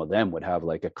 that some of them would have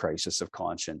like a crisis of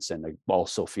conscience and they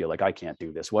also feel like, I can't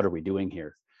do this. What are we doing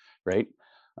here? Right.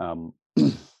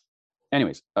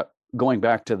 Anyways, going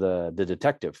back to the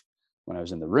detective, when I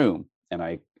was in the room and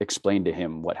I explained to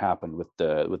him what happened with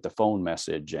the phone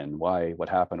message and what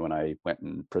happened when I went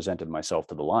and presented myself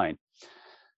to the line,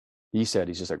 he's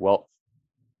just like, well,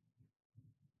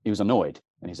 he was annoyed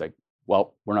and he's like,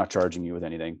 well, we're not charging you with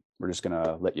anything. We're just going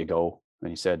to let you go. And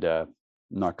he said,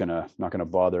 not going to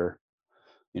bother,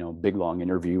 big long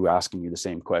interview asking you the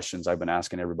same questions I've been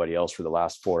asking everybody else for the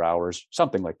last 4 hours,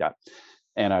 something like that.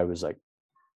 And I was like,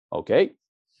 okay.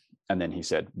 And then he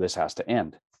said, this has to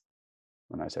end.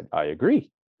 And I said, I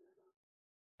agree.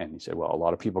 And he said, well, a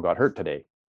lot of people got hurt today.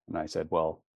 And I said,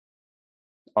 well,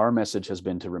 our message has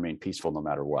been to remain peaceful no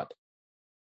matter what.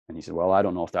 And he said, well, I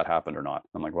don't know if that happened or not.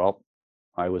 I'm like, well,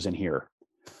 I was in here.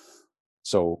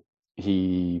 So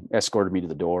he escorted me to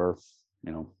the door,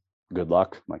 good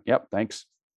luck. I'm like, yep, thanks.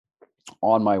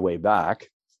 On my way back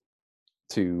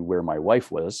to where my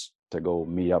wife was to go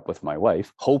meet up with my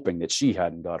wife, hoping that she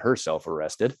hadn't got herself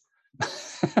arrested.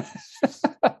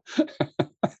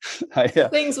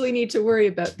 Things we need to worry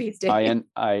about these days.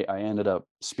 I ended up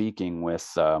speaking with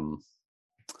an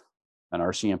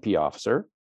RCMP officer,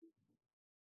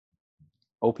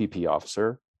 OPP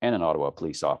officer, and an Ottawa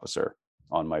police officer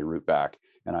on my route back.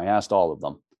 And I asked all of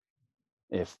them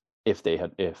if they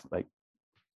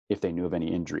knew of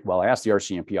any injury. Well, I asked the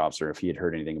RCMP officer if he had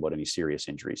heard anything about any serious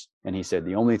injuries. And he said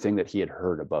the only thing that he had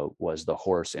heard about was the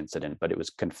horse incident, but it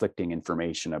was conflicting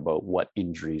information about what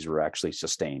injuries were actually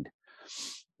sustained.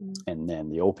 And then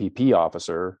the OPP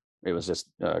officer, it was just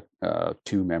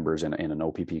two members in an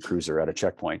OPP cruiser at a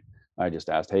checkpoint. I just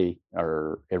asked, hey,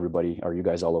 are you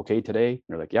guys all okay today?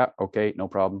 They're like, yeah, okay, no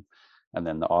problem. And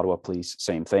then the Ottawa police,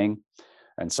 same thing.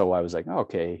 And so I was like,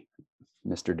 okay,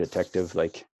 Mr. Detective,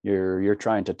 like you're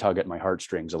trying to tug at my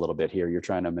heartstrings a little bit here. You're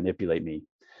trying to manipulate me,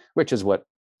 which is what,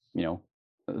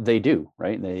 they do,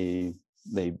 right? They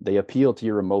appeal to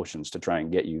your emotions to try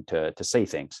and get you to say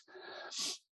things.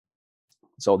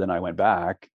 So then I went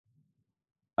back,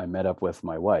 I met up with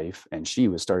my wife, and she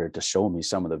was started to show me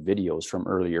some of the videos from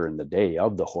earlier in the day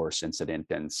of the horse incident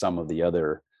and some of the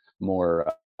other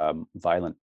more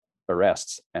violent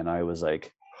arrests. And I was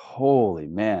like, holy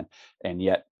man. And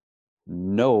yet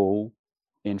no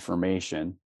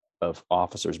information of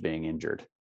officers being injured,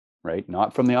 right?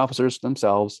 Not from the officers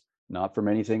themselves, not from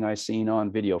anything I've seen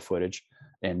on video footage,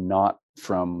 and not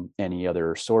from any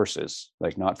other sources,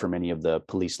 like not from any of the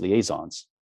police liaisons,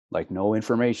 like no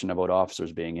information about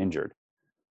officers being injured.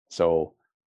 So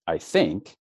I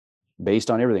think,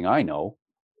 based on everything I know,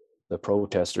 the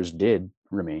protesters did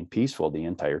remain peaceful the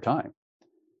entire time.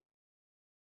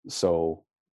 So,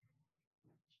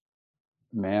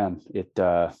 man, it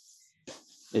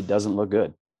doesn't look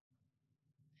good.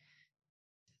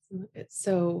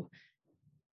 So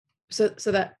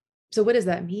what does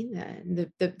that mean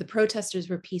then? The protesters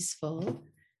were peaceful,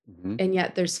 mm-hmm. and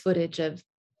yet there's footage of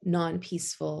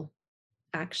non-peaceful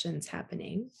actions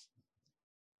happening.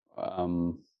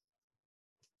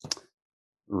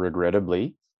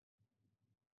 Regrettably,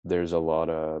 there's a lot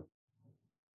of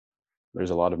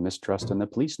mistrust in the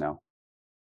police now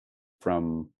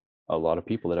from a lot of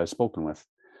people that I've spoken with.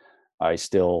 I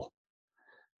still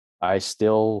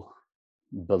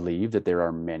believe that there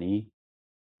are many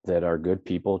that are good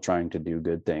people trying to do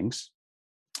good things.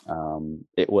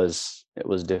 It was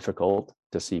difficult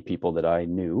to see people that I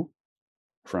knew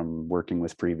from working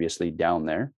with previously down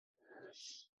there.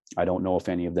 I don't know if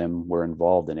any of them were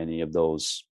involved in any of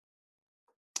those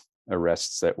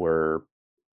arrests that were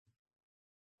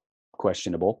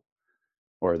questionable,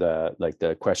 or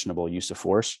the questionable use of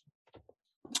force.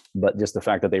 But just the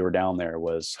fact that they were down there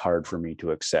was hard for me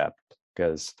to accept,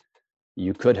 because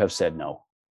you could have said no.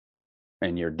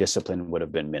 and your discipline would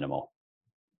have been minimal.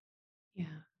 Yeah.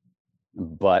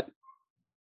 But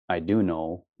I do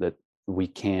know that we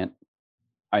can't.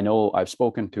 I know I've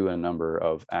spoken to a number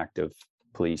of active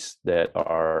police that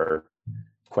are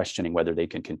questioning whether they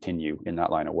can continue in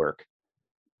that line of work.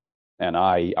 And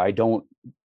I don't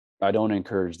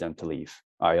encourage them to leave.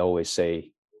 I always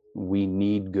say we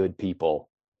need good people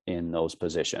in those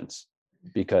positions,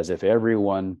 because if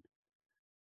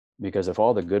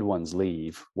all the good ones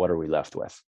leave, what are we left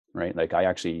with? Right? Like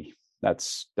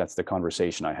that's the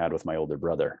conversation I had with my older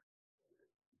brother.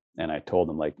 And I told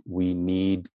him, like, we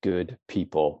need good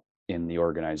people in the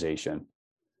organization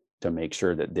to make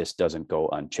sure that this doesn't go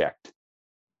unchecked.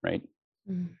 Right.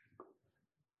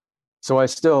 So I'm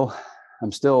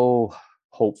still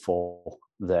hopeful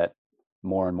that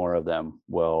more and more of them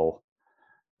will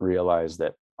realize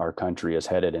that our country is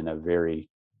headed in a very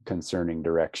concerning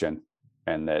direction,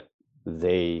 and that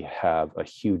they have a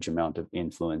huge amount of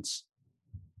influence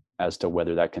as to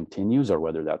whether that continues or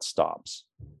whether that stops.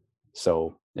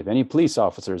 So if any police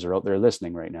officers are out there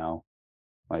listening right now,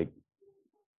 like,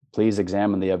 please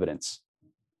examine the evidence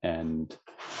and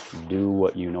do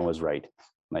what you know is right.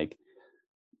 Like,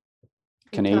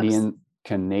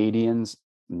 Canadians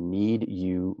need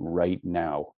you right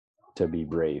now to be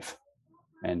brave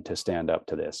and to stand up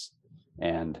to this.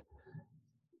 And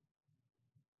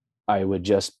I would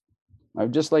just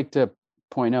like to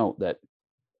point out that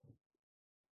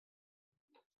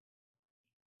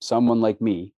someone like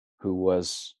me, who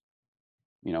was,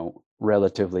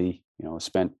 relatively,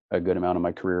 spent a good amount of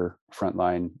my career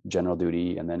frontline general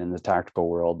duty and then in the tactical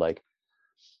world, like,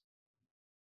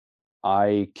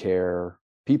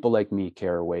 people like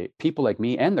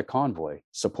me and the convoy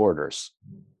supporters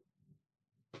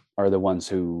are the ones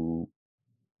who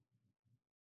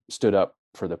stood up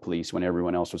for the police when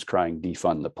everyone else was crying,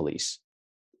 defund the police.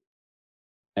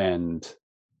 And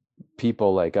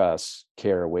people like us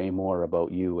care way more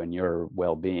about you and your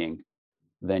well-being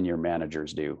than your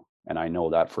managers do. And I know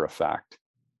that for a fact.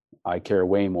 I care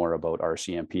way more about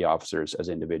RCMP officers as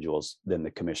individuals than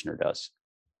the commissioner does,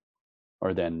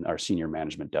 or than our senior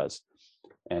management does.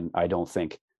 And I don't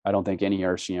think any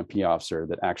RCMP officer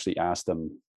that actually asked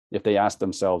them, if they asked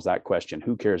themselves that question,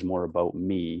 who cares more about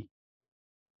me?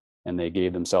 And they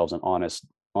gave themselves an honest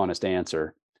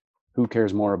answer. Who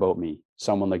cares more about me?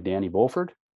 Someone like Danny Bulford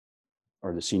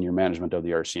or the senior management of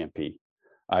the RCMP?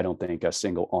 I don't think a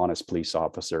single honest police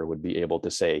officer would be able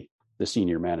to say the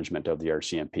senior management of the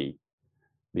RCMP,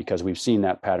 because we've seen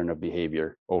that pattern of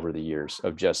behavior over the years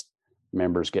of just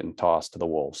members getting tossed to the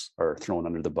wolves or thrown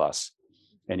under the bus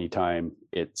anytime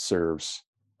it serves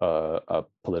a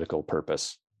political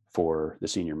purpose for the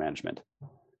senior management.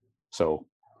 So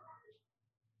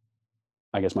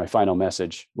I guess my final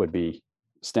message would be,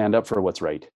 stand up for what's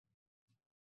right.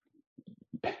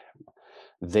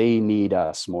 They need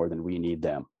us more than we need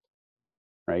them,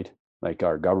 right? Like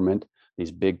our government,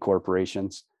 these big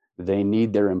corporations, they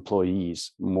need their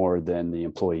employees more than the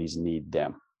employees need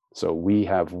them. So we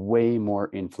have way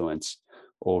more influence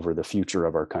over the future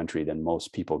of our country than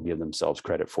most people give themselves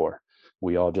credit for.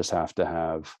 We all just have to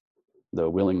have the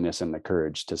willingness and the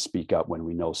courage to speak up when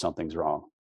we know something's wrong.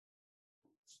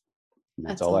 And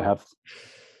that's all I have.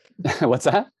 What's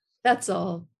that? That's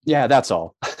all. Yeah, that's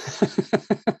all.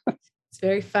 It's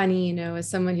very funny, as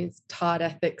someone who's taught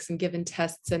ethics and given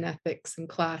tests in ethics and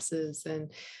classes,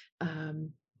 and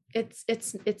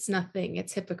it's nothing.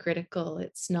 It's hypocritical.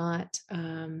 It's not.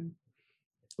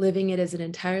 Living it is an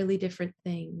entirely different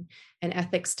thing, and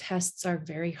ethics tests are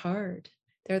very hard.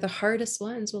 They're the hardest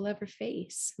ones we'll ever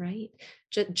face, right?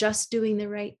 Just doing the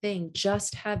right thing,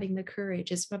 just having the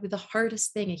courage is probably the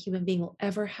hardest thing a human being will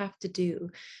ever have to do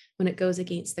when it goes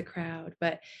against the crowd.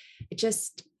 But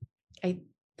I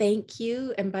thank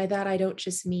you. And by that, I don't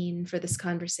just mean for this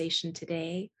conversation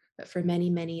today, but for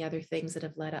many, many other things that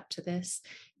have led up to this.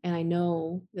 And I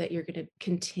know that you're going to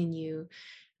continue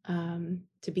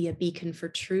to be a beacon for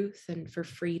truth and for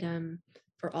freedom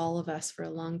for all of us for a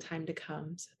long time to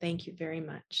come. So thank you very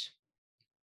much.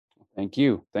 Thank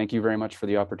you. Thank you very much for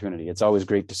the opportunity. It's always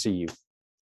great to see you.